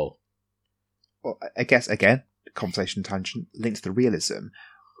fourth wall. Well, I guess, again, conversation tangent, linked to the realism.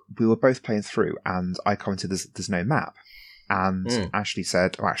 We were both playing through, and I commented there's no map, and Ashley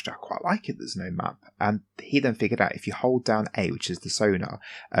said, actually, I quite like it, there's no map. And he then figured out if you hold down A, which is the sonar,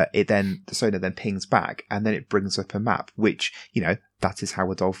 the sonar then pings back, and then it brings up a map, which, that is how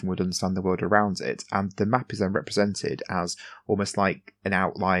a dolphin would understand the world around it. And the map is then represented as almost like an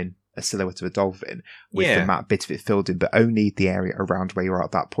outline, a silhouette of a dolphin, with the map bit of it filled in, but only the area around where you are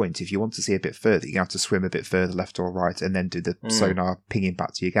at that point. If you want to see a bit further, you have to swim a bit further left or right, and then do the sonar pinging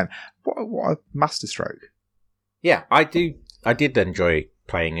back to you again. What a masterstroke! Yeah, I did enjoy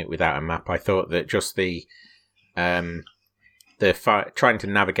playing it without a map. I thought that just the trying to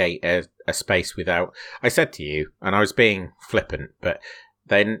navigate a space without. I said to you, and I was being flippant, but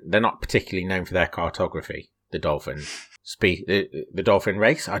they're not particularly known for their cartography. The dolphin. The dolphin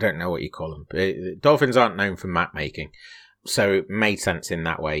race? I don't know what you call them. Dolphins aren't known for map making. So it made sense in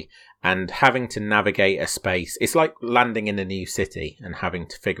that way. And having to navigate a space, it's like landing in a new city and having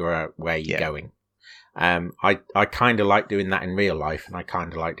to figure out where you're going. I kind of like doing that in real life, and I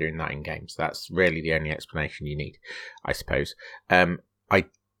kind of like doing that in games. That's really the only explanation you need, I suppose. I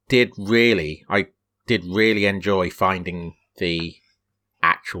did really enjoy finding the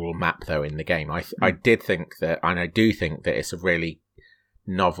actual map though in the game. I did think that, and I do think that it's a really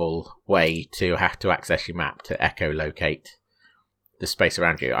novel way to have to access your map to echolocate the space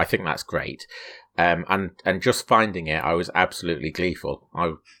around you. I think that's great. And just finding it, I was absolutely gleeful.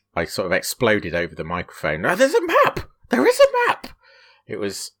 I sort of exploded over the microphone. Oh, there's a map! There is a map! It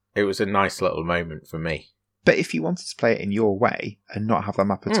was a nice little moment for me. But if you wanted to play it in your way and not have the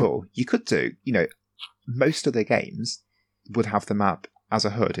map at all, you could do. Most of the games would have the map as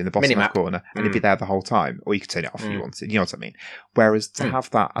a HUD in the bottom left corner, and it'd be there the whole time. Or you could turn it off if you wanted. You know what I mean? Whereas to have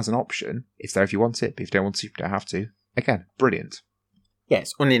that as an option, it's there if you want it, but if you don't want to, you don't have to. Again, brilliant. Yeah,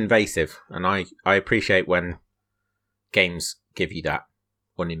 it's uninvasive, and I appreciate when games give you that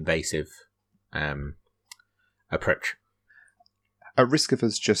uninvasive approach. At risk of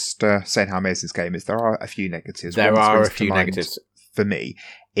us just saying how amazing this game is, there are a few negatives. There are a few negatives. For me,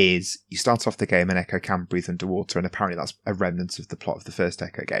 is you start off the game and Echo can breathe underwater, and apparently that's a remnant of the plot of the first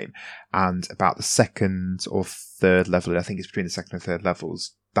Echo game. And about the second or third level, I think it's between the second and third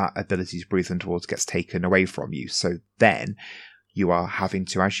levels, that ability to breathe underwater gets taken away from you. So then you are having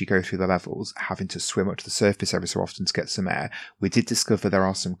to, as you go through the levels, having to swim up to the surface every so often to get some air. We did discover there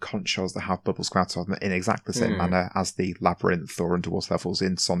are some conch shells that have bubbles come out of them in exactly the same manner as the labyrinth or underwater levels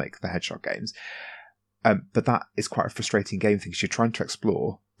in Sonic the Hedgehog games. But that is quite a frustrating game thing, because you're trying to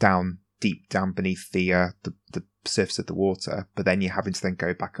explore deep down beneath the surface of the water, but then you're having to then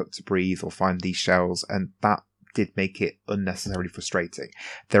go back up to breathe or find these shells, and that did make it unnecessarily frustrating.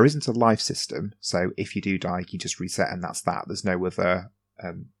 There isn't a life system, so if you do die, you just reset and that's that. There's no other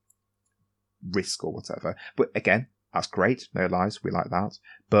risk or whatever. But again, that's great. No lives, we like that.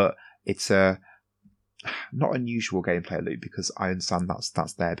 But it's a not unusual gameplay loop, because I understand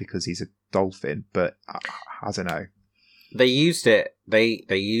that's there because he's a dolphin, but I don't know. They used it. They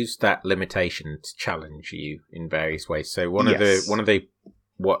used that limitation to challenge you in various ways. So one of the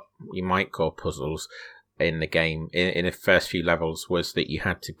what you might call puzzles in the game in the first few levels was that you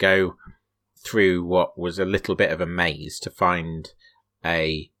had to go through what was a little bit of a maze to find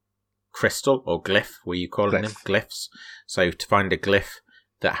a crystal or glyph. Were you calling them glyphs? So to find a glyph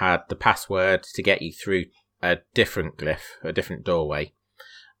that had the password to get you through a different glyph, a different doorway,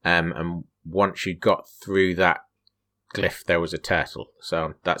 and once you got through that glyph, there was a turtle.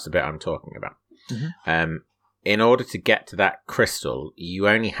 So that's the bit I'm talking about. Mm-hmm. In order to get to that crystal, you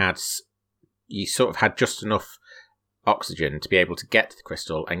sort of had just enough oxygen to be able to get to the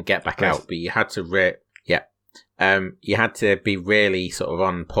crystal and get back out, but you had to you had to be really sort of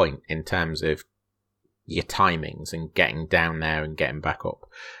on point in terms of your timings and getting down there and getting back up.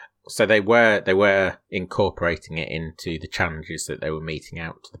 So they were incorporating it into the challenges that they were meting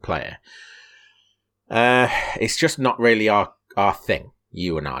out to the player. It's just not really our thing,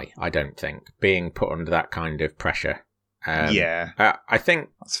 you and I don't think, being put under that kind of pressure. I think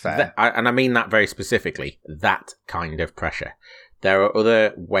that's fair. And I mean that very specifically, that kind of pressure. There are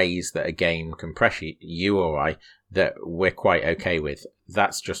other ways that a game can pressure you or I that we're quite okay with.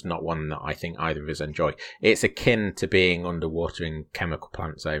 That's just not one that I think either of us enjoy. It's akin to being underwater in Chemical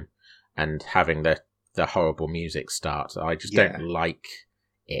Plant Zone and having the horrible music start. I just don't like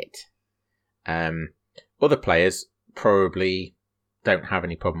it. Other players probably don't have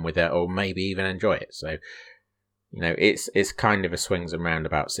any problem with it, or maybe even enjoy it. So, it's kind of a swings and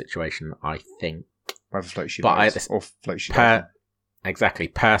roundabout situation, I think. Whether floats you or floats you Exactly.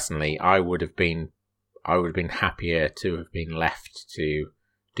 Personally, I would have been happier to have been left to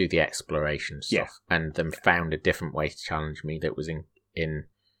do the exploration stuff and then found a different way to challenge me that was in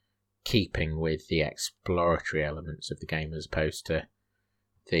keeping with the exploratory elements of the game as opposed to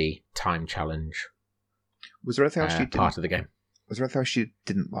the time challenge. Was there anything else part of the game? Was there anything else you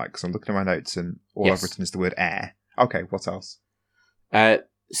didn't like? Because I'm looking at my notes and all I've written is the word air. Okay, what else?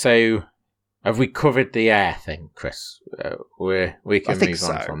 So have we covered the air thing, Chris? We can move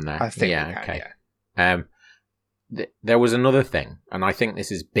on from there. I think we can, okay. There was another thing, and I think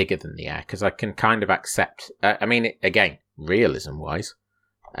this is bigger than the air, because I can kind of accept... again, realism-wise,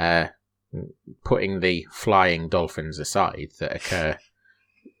 putting the flying dolphins aside that occur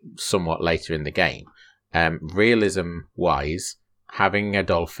somewhat later in the game, realism-wise, having a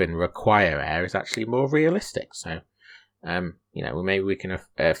dolphin require air is actually more realistic. So, maybe we can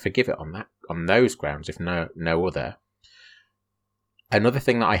forgive it on those grounds, if no other. Another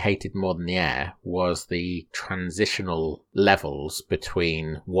thing that I hated more than the air was the transitional levels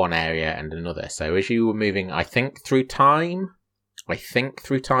between one area and another. So as you were moving, I think through time, as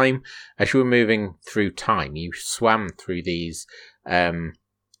you were moving through time, you swam through these,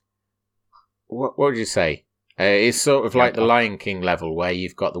 what would you say? It's sort of like the Lion King level where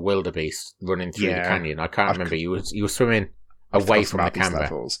you've got the wildebeest running through the canyon. I can't remember. You were swimming away from the camera.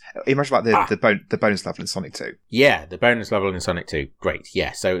 Imagine like the bonus level in Sonic 2. Yeah, the bonus level in Sonic 2. Great.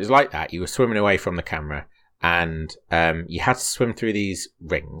 Yeah, so it was like that. You were swimming away from the camera, and you had to swim through these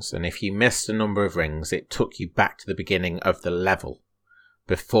rings. And if you missed a number of rings, it took you back to the beginning of the level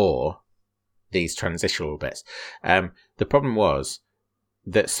before these transitional bits. The problem was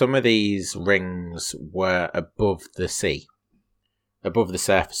that some of these rings were above the sea, above the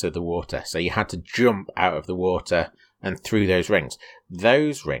surface of the water. So you had to jump out of the water and through those rings.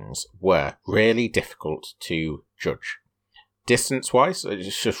 Those rings were really difficult to judge. Distance-wise,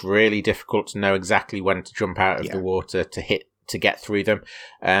 it's just really difficult to know exactly when to jump out of the water to get through them.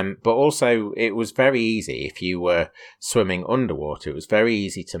 But also, it was very easy if you were swimming underwater. It was very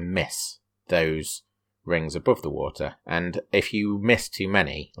easy to miss those rings above the water, and if you miss too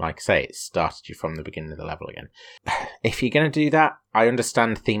many, like I say, it started you from the beginning of the level again. If you're going to do that, I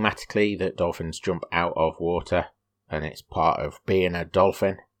understand thematically that dolphins jump out of water and it's part of being a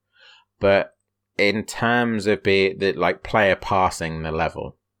dolphin, but in terms of player passing the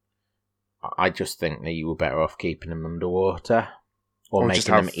level, I just think that you were better off keeping them underwater or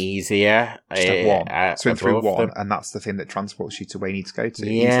making them easier. Just have one, swim through one, and that's the thing that transports you to where you need to go to.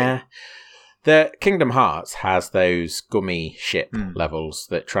 Yeah. Easy. The Kingdom Hearts has those gummy ship levels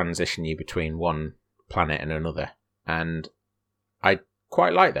that transition you between one planet and another, and I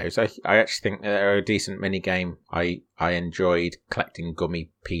quite like those. I actually think they're a decent mini game. I enjoyed collecting gummy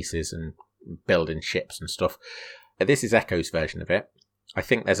pieces and building ships and stuff. This is Echo's version of it. I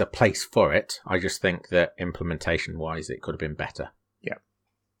think there's a place for it. I just think that implementation-wise, it could have been better. Yeah.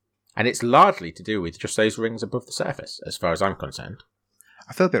 And it's largely to do with just those rings above the surface, as far as I'm concerned.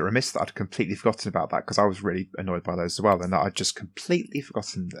 I feel a bit remiss that I'd completely forgotten about that, because I was really annoyed by those as well, and that I'd just completely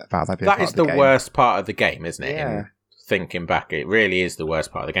forgotten about that being That part is of the the game. worst part of the game, isn't it? Yeah. In thinking back, it really is the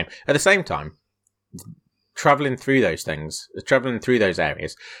worst part of the game. At the same time, travelling through those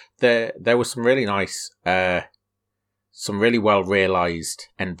areas, there was some really nice... some really well realised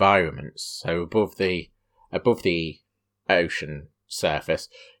environments. So above the ocean surface,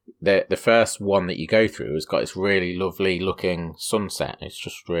 the first one that you go through has got this really lovely looking sunset. It's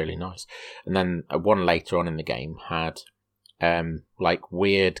just really nice. And then one later on in the game had like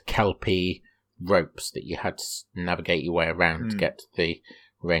weird kelpie ropes that you had to navigate your way around to get to the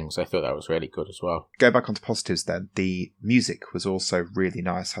rings. I thought that was really good as well. Go back onto positives then. The music was also really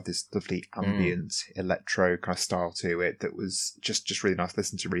nice, had this lovely ambient electro kind of style to it that was just really nice to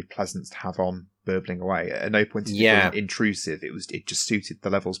listen to, really pleasant to have on, burbling away. At no point did it feel intrusive. It just suited the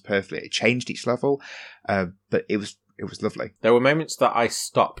levels perfectly. It changed each level, but it was lovely. There were moments that I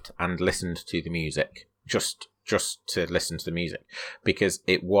stopped and listened to the music, just to listen to the music, because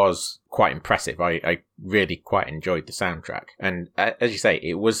it was quite impressive. I really quite enjoyed the soundtrack. And as you say,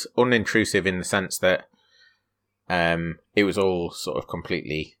 it was unintrusive in the sense that it was all sort of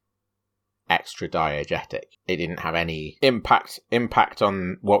completely extra diegetic. It didn't have any impact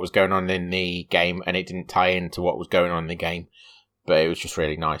on what was going on in the game, and it didn't tie into what was going on in the game. But it was just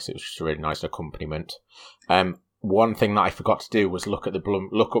really nice. It was just a really nice accompaniment. One thing that I forgot to do was look up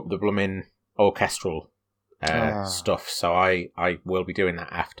the blooming orchestral stuff, so I will be doing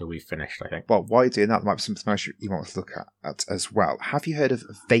that after we've finished, I think. Well, while you're doing that, there might be something else you want to look at as well. Have you heard of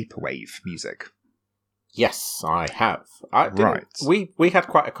vaporwave music? Yes, I have. Right. We had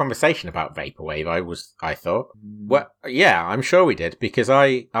quite a conversation about vaporwave. I thought. Well, yeah, I'm sure we did, because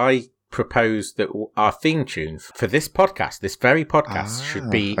I proposed that our theme tune for this podcast, this very podcast,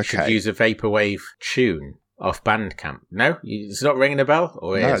 should use a vaporwave tune off Bandcamp. No? It's not ringing a bell?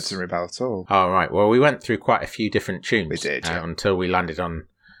 Or no, it doesn't ring a bell at all. Oh, right. Well, we went through quite a few different tunes. We did, until we landed on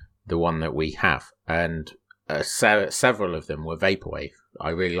the one that we have. And several of them were vaporwave. I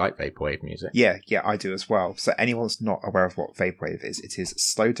really like vaporwave music. Yeah, I do as well. So anyone that's not aware of what vaporwave is, it is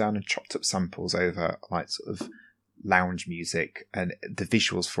slowed down and chopped up samples over like sort of lounge music, and the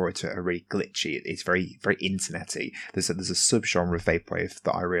visuals for it are really glitchy. It's very, very internety. There's a subgenre of vaporwave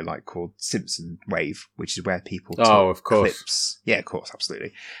that I really like called Simpson wave, which is where people took clips. Yeah, of course,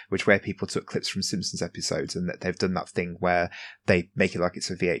 absolutely. Which where people took clips from Simpsons episodes, and that they've done that thing where they make it like it's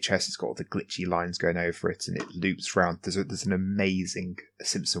a VHS. It's got all the glitchy lines going over it, and it loops around. There's an amazing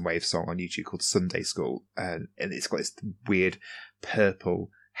Simpson wave song on YouTube called Sunday School, and it's got this weird purple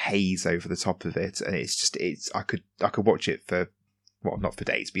haze over the top of it, and I could watch it for, well, not for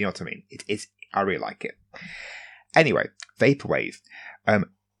days, but you know what I mean. I really like it. Anyway, vaporwave,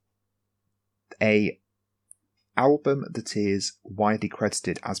 a album that is widely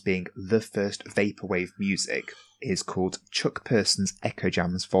credited as being the first vaporwave music is called Chuck Person's Echo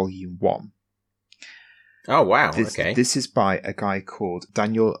Jams Volume 1. Oh, wow. Okay. This is by a guy called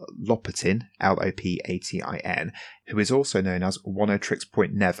Daniel Lopatin, Lopatin, who is also known as Oneohtrix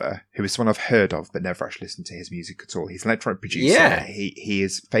Point Never, who is someone I've heard of but never actually listened to his music at all. He's an electronic producer. Yeah. He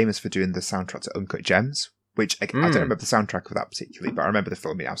is famous for doing the soundtrack to Uncut Gems, which I don't remember the soundtrack of that particularly, but I remember the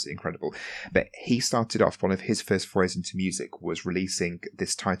film being absolutely incredible. But he started off, one of his first forays into music was releasing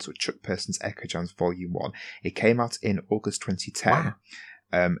this title, Chuck Person's Echo Jams Volume 1. It came out in August 2010. Wow.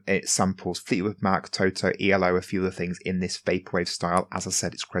 It samples Fleetwood Mac, Toto, ELO, a few other things in this vaporwave style. As I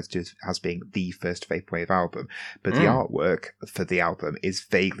said, it's credited as being the first vaporwave album. But the artwork for the album is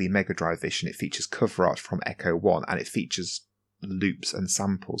vaguely Mega Drive-ish, and it features cover art from Echo 1, and it features loops and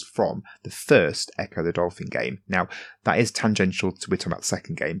samples from the first Echo the Dolphin game. Now, that is tangential to we're talking about the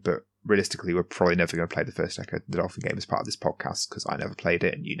second game, but realistically, we're probably never going to play the first Echo the Dolphin game as part of this podcast, because I never played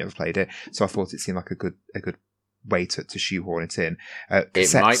it and you never played it. So I thought it seemed like a good way to shoehorn it in.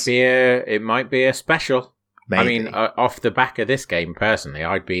 It might be a special. Maybe. I mean, off the back of this game, personally,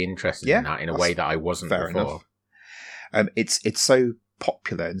 I'd be interested in that in a way that I wasn't fair before. Enough. It's so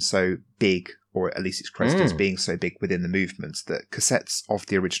popular and so big, or at least it's credited as being so big within the movement, that cassettes of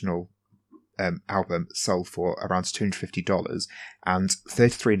the original album sold for around $250, and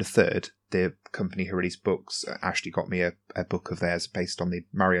 33 1/3 the company who released books actually got me a book of theirs based on the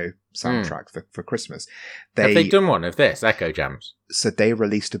Mario soundtrack for Christmas. Have they done one of this, Echo Jams? So they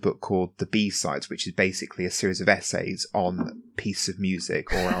released a book called The B-Sides, which is basically a series of essays on pieces of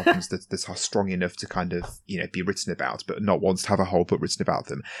music or albums that are strong enough to kind of, be written about, but not want to have a whole book written about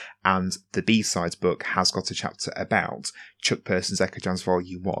them. And the B-Sides book has got a chapter about Chuck Person's Echo Jams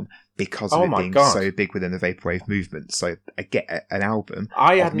Volume 1 because of it being so big within the Vaporwave movement. So I get an album.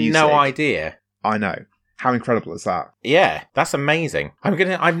 I had no idea. I know. How incredible is that? Yeah, that's amazing.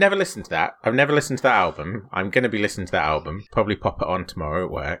 I've never listened to that. I've never listened to that album. I'm going to be listening to that album. Probably pop it on tomorrow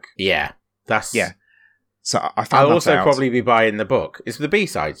at work. Yeah, Yeah. So I found I'll also probably be buying the book. It's the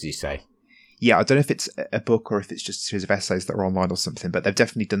B-sides, you say? Yeah, I don't know if it's a book or if it's just a series of essays that are online or something, but they've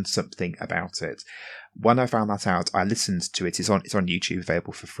definitely done something about it. When I found that out, I listened to it. It's on YouTube,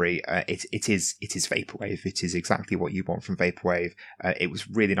 available for free. It is Vaporwave. It is exactly what you want from Vaporwave. It was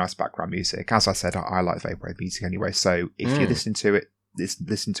really nice background music. As I said, I like Vaporwave music anyway. So if you're listening to it,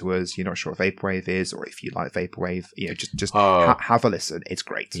 listen to us. You're not sure what Vaporwave is, or if you like Vaporwave, just have a listen. It's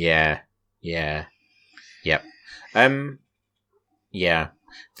great. Yeah. Yep. Yeah.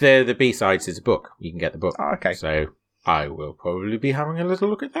 The B-sides is a book. You can get the book. Oh, okay. So I will probably be having a little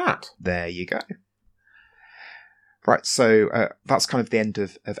look at that. There you go. Right, so that's kind of the end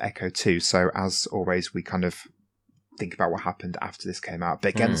of Echo 2. So as always, we kind of think about what happened after this came out.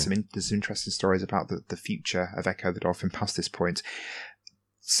 But again, there's some interesting stories about the future of Echo the Dolphin past this point.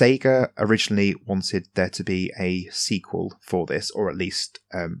 Sega originally wanted there to be a sequel for this, or at least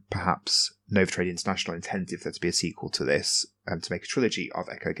perhaps Nova Trade International intended there to be a sequel to this, to make a trilogy of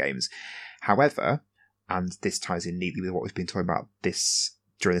Echo games. However, and this ties in neatly with what we've been talking about this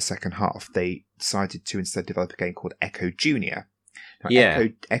during the second half, they decided to instead develop a game called Echo Junior. Now,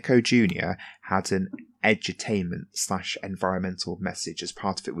 Echo Junior had an edutainment / environmental message as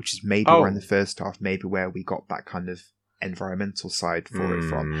part of it, which is maybe where in the first half, maybe where we got that kind of environmental side for it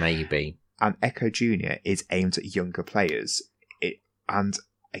from. Maybe. And Echo Junior is aimed at younger players. And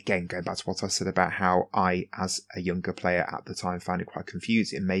again, going back to what I said about how I, as a younger player at the time, found it quite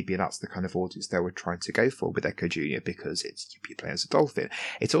confusing. Maybe that's the kind of audience they were trying to go for with Echo Junior, because you're playing as a dolphin.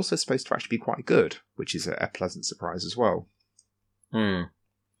 It's also supposed to actually be quite good, which is a pleasant surprise as well.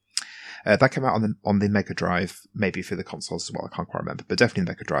 That came out on the Mega Drive, maybe for the consoles as well, I can't quite remember, but definitely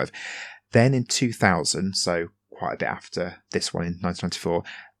the Mega Drive. Then in 2000, so quite a bit after this one in 1994,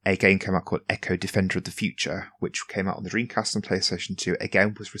 a game came out called Echo Defender of the Future, which came out on the Dreamcast and PlayStation 2,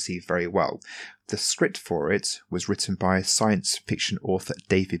 again was received very well. The script for it was written by science fiction author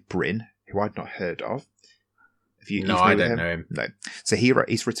David Brin, who I'd not heard of. I don't know him. No. So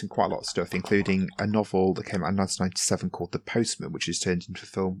he's written quite a lot of stuff, including a novel that came out in 1997 called The Postman, which is turned into a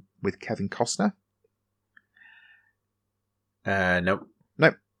film with Kevin Costner. Nope.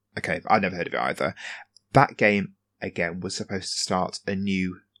 Nope. Okay, I never heard of it either. That game, again, was supposed to start a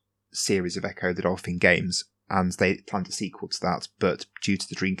new series of Echo the Dolphin games, and they planned a sequel to that, but due to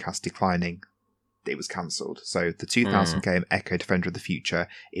the Dreamcast declining, it was cancelled. So the 2000 game Echo Defender of the Future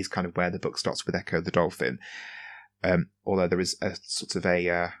is kind of where the book starts with Echo the Dolphin. Although there is a sort of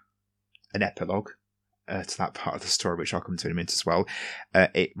an epilogue to that part of the story, which I'll come to in a minute as well.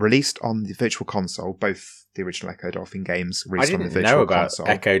 It released on the Virtual Console, both the original Echo Dolphin games released on the Virtual Console. I didn't know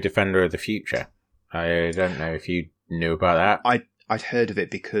about Echo Defender of the Future. I don't know if you knew about that. I'd heard of it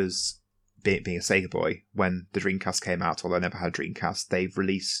because, being a Sega boy, when the Dreamcast came out, although I never had a Dreamcast, they've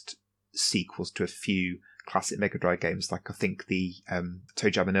released sequels to a few classic Mega Drive games. Like, I think the Toe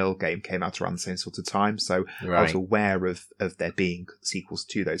Jam and Earl game came out around the same sort of time, so right. I was aware of there being sequels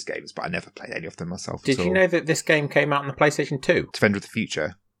to those games, but I never played any of them myself. Did you know that this game came out on the PlayStation 2? Defender of the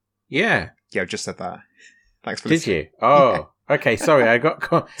Future? Yeah. Yeah, I just said that. Thanks for listening. Did you? Oh, yeah. Okay, sorry, I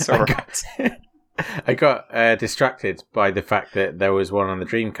got distracted by the fact that there was one on the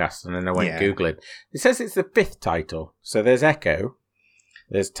Dreamcast, and then I went Googling. It says it's the 5th title. So there's Echo,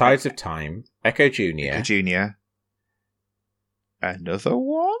 there's Tides of Time, Echo Junior. Echo Junior. Another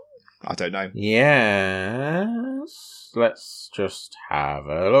one? I don't know. Yes. Let's just have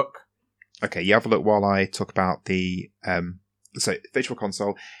a look. Okay, you have a look while I talk about the Virtual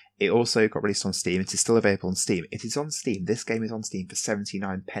Console. It also got released on Steam. It is still available on Steam. It is on Steam. This game is on Steam for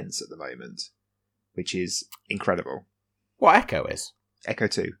 79 pence at the moment, which is incredible. What Echo is? Echo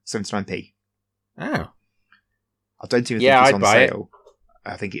 2, 79p. Oh. I don't even think it's on sale.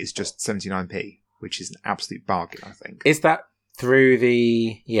 I think it is just 79p, which is an absolute bargain, I think. Is that through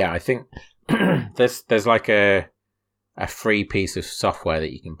the... Yeah, I think there's like a free piece of software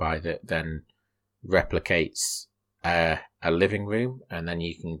that you can buy that then replicates a living room, and then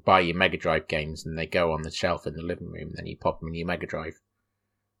you can buy your Mega Drive games and they go on the shelf in the living room, and then you pop them in your Mega Drive.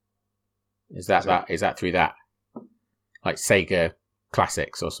 Is that through that? Like Sega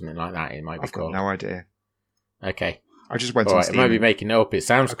Classics or something like that, it might be called. I've got no idea. Okay. I just went All on right, Steam. I might be making it up. It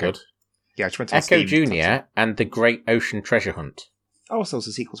sounds good. Yeah, I just went on Echo Steam. Junior and the Great Ocean Treasure Hunt. Oh, so it's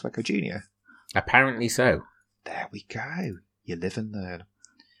a sequel to Echo Junior. Apparently so. There we go. You live and learn.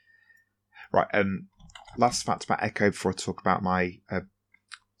 Right, last fact about Echo before I talk about my...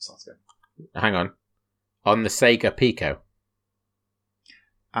 Hang on. On the Sega Pico.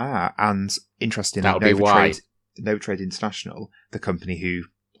 And interestingly, That'll be why. Nova Trade International, the company who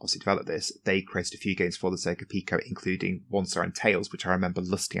obviously developed this, they created a few games for the Sega Pico, including One Star and Tails, which I remember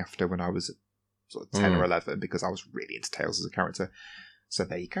lusting after when I was sort of 10 or 11, because I was really into Tails as a character. So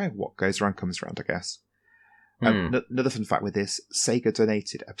there you go. What goes around comes around, I guess. Another fun fact with this, Sega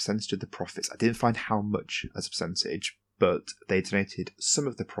donated a percentage of the profits. I didn't find how much as a percentage, but they donated some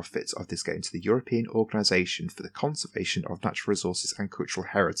of the profits of this game to the European Organisation for the Conservation of Natural Resources and Cultural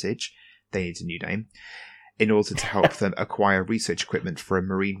Heritage. They need a new name. In order to help them acquire research equipment for a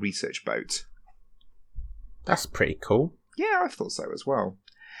marine research boat. That's pretty cool. Yeah, I thought so as well.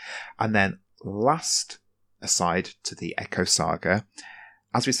 And then last aside to the Echo saga,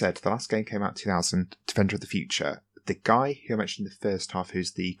 as we said, the last game came out in 2000, Defender of the Future. The guy who I mentioned in the first half,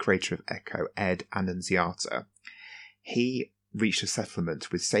 who's the creator of Echo, Ed Annunziata, he reached a settlement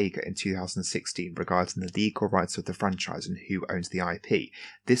with Sega in 2016 regarding the legal rights of the franchise and who owns the IP.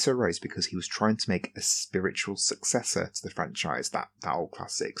 This arose because he was trying to make a spiritual successor to the franchise, that old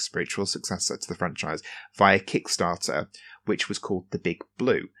classic spiritual successor to the franchise, via Kickstarter, which was called The Big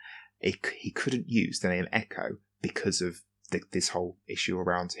Blue. He couldn't use the name Echo because of this whole issue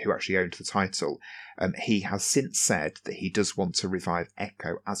around who actually owned the title. He has since said that he does want to revive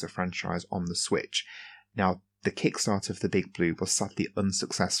Echo as a franchise on the Switch. Now, the Kickstarter of The Big Blue was sadly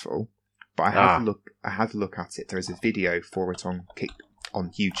unsuccessful, but I had a look at it. There is a video for it on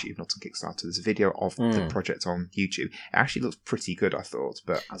YouTube, not on Kickstarter. There's a video of the project on YouTube. It actually looks pretty good, I thought,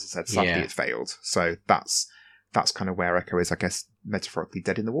 but as I said, sadly it failed. So that's kind of where Echo is, I guess, metaphorically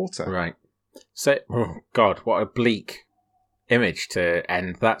dead in the water. Right. So, oh God, what a bleak image to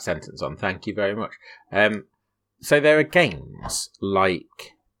end that sentence on. Thank you very much. So there are games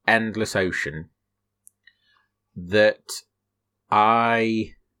like Endless Ocean that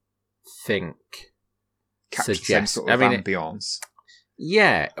I think suggest sort of ambience.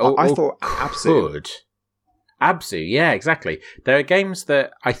 Yeah, I thought Abzu. Abzu, yeah, exactly. There are games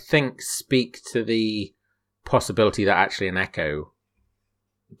that I think speak to the possibility that actually an Echo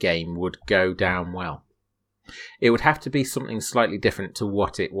game would go down well. It would have to be something slightly different to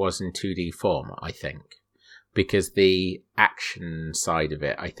what it was in 2D form, I think. Because the action side of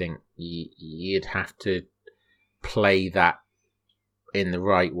it, I think you'd have to play that in the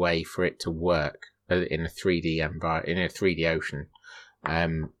right way for it to work in a 3D in a 3D ocean.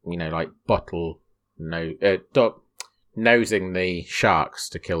 Like nosing the sharks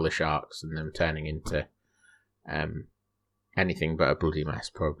to kill the sharks and them turning into anything but a bloody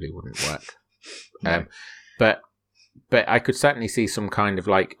mess probably wouldn't work. No. But I could certainly see some kind of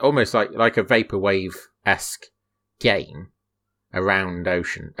almost like a Vaporwave-esque game around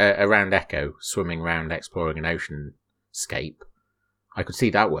Echo, swimming around, exploring an oceanscape. I could see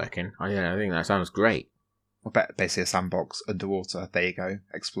that working. I think that sounds great. Basically a sandbox underwater. There you go.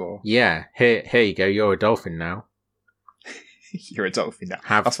 Explore. Yeah. Here you go. You're a dolphin now. You're a dolphin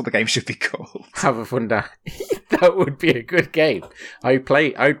now. That's what the game should be called. Have a fun day. That would be a good game. I'd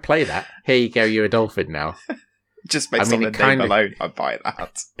play that. Here you go. You're a dolphin now. Just based on the name alone, I'd buy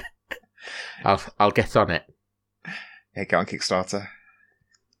that. I'll get on it. Yeah, go on Kickstarter.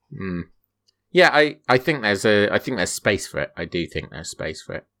 Yeah, I think there's space for it. I do think there's space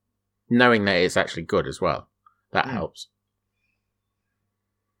for it. Knowing that it's actually good as well, that helps.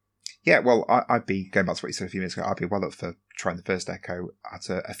 Yeah, well, I'd be going back to what you said a few minutes ago. I'd be well up for trying the first Echo at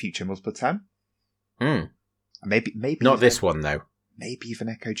a future multiple attempt. Maybe not this one though. Maybe even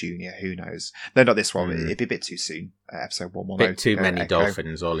Echo Junior. Who knows? No, not this one. It'd be a bit too soon. Episode 110. Bit too many Echo.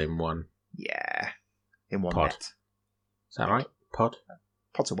 dolphins all in one. Yeah, in one pod. net. Is that right? Pod.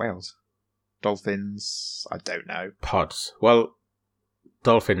 Pods of whales. Dolphins. I don't know. Pods. Well,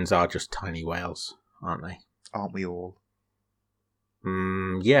 dolphins are just tiny whales, aren't they? Aren't we all?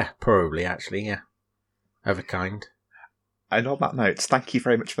 Yeah, probably actually. Yeah, of a kind. And on that note, thank you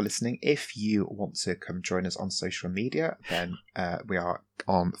very much for listening. If you want to come join us on social media, then we are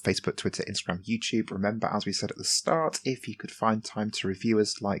on Facebook, Twitter, Instagram, YouTube. Remember, as we said at the start, if you could find time to review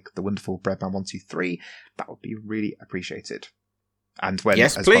us like the wonderful Breadman123, that would be really appreciated. And when,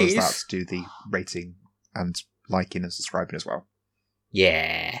 yes, as please. well as that, do the rating and liking and subscribing as well.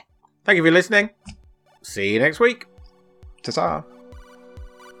 Yeah. Thank you for listening. See you next week. Ta-ta.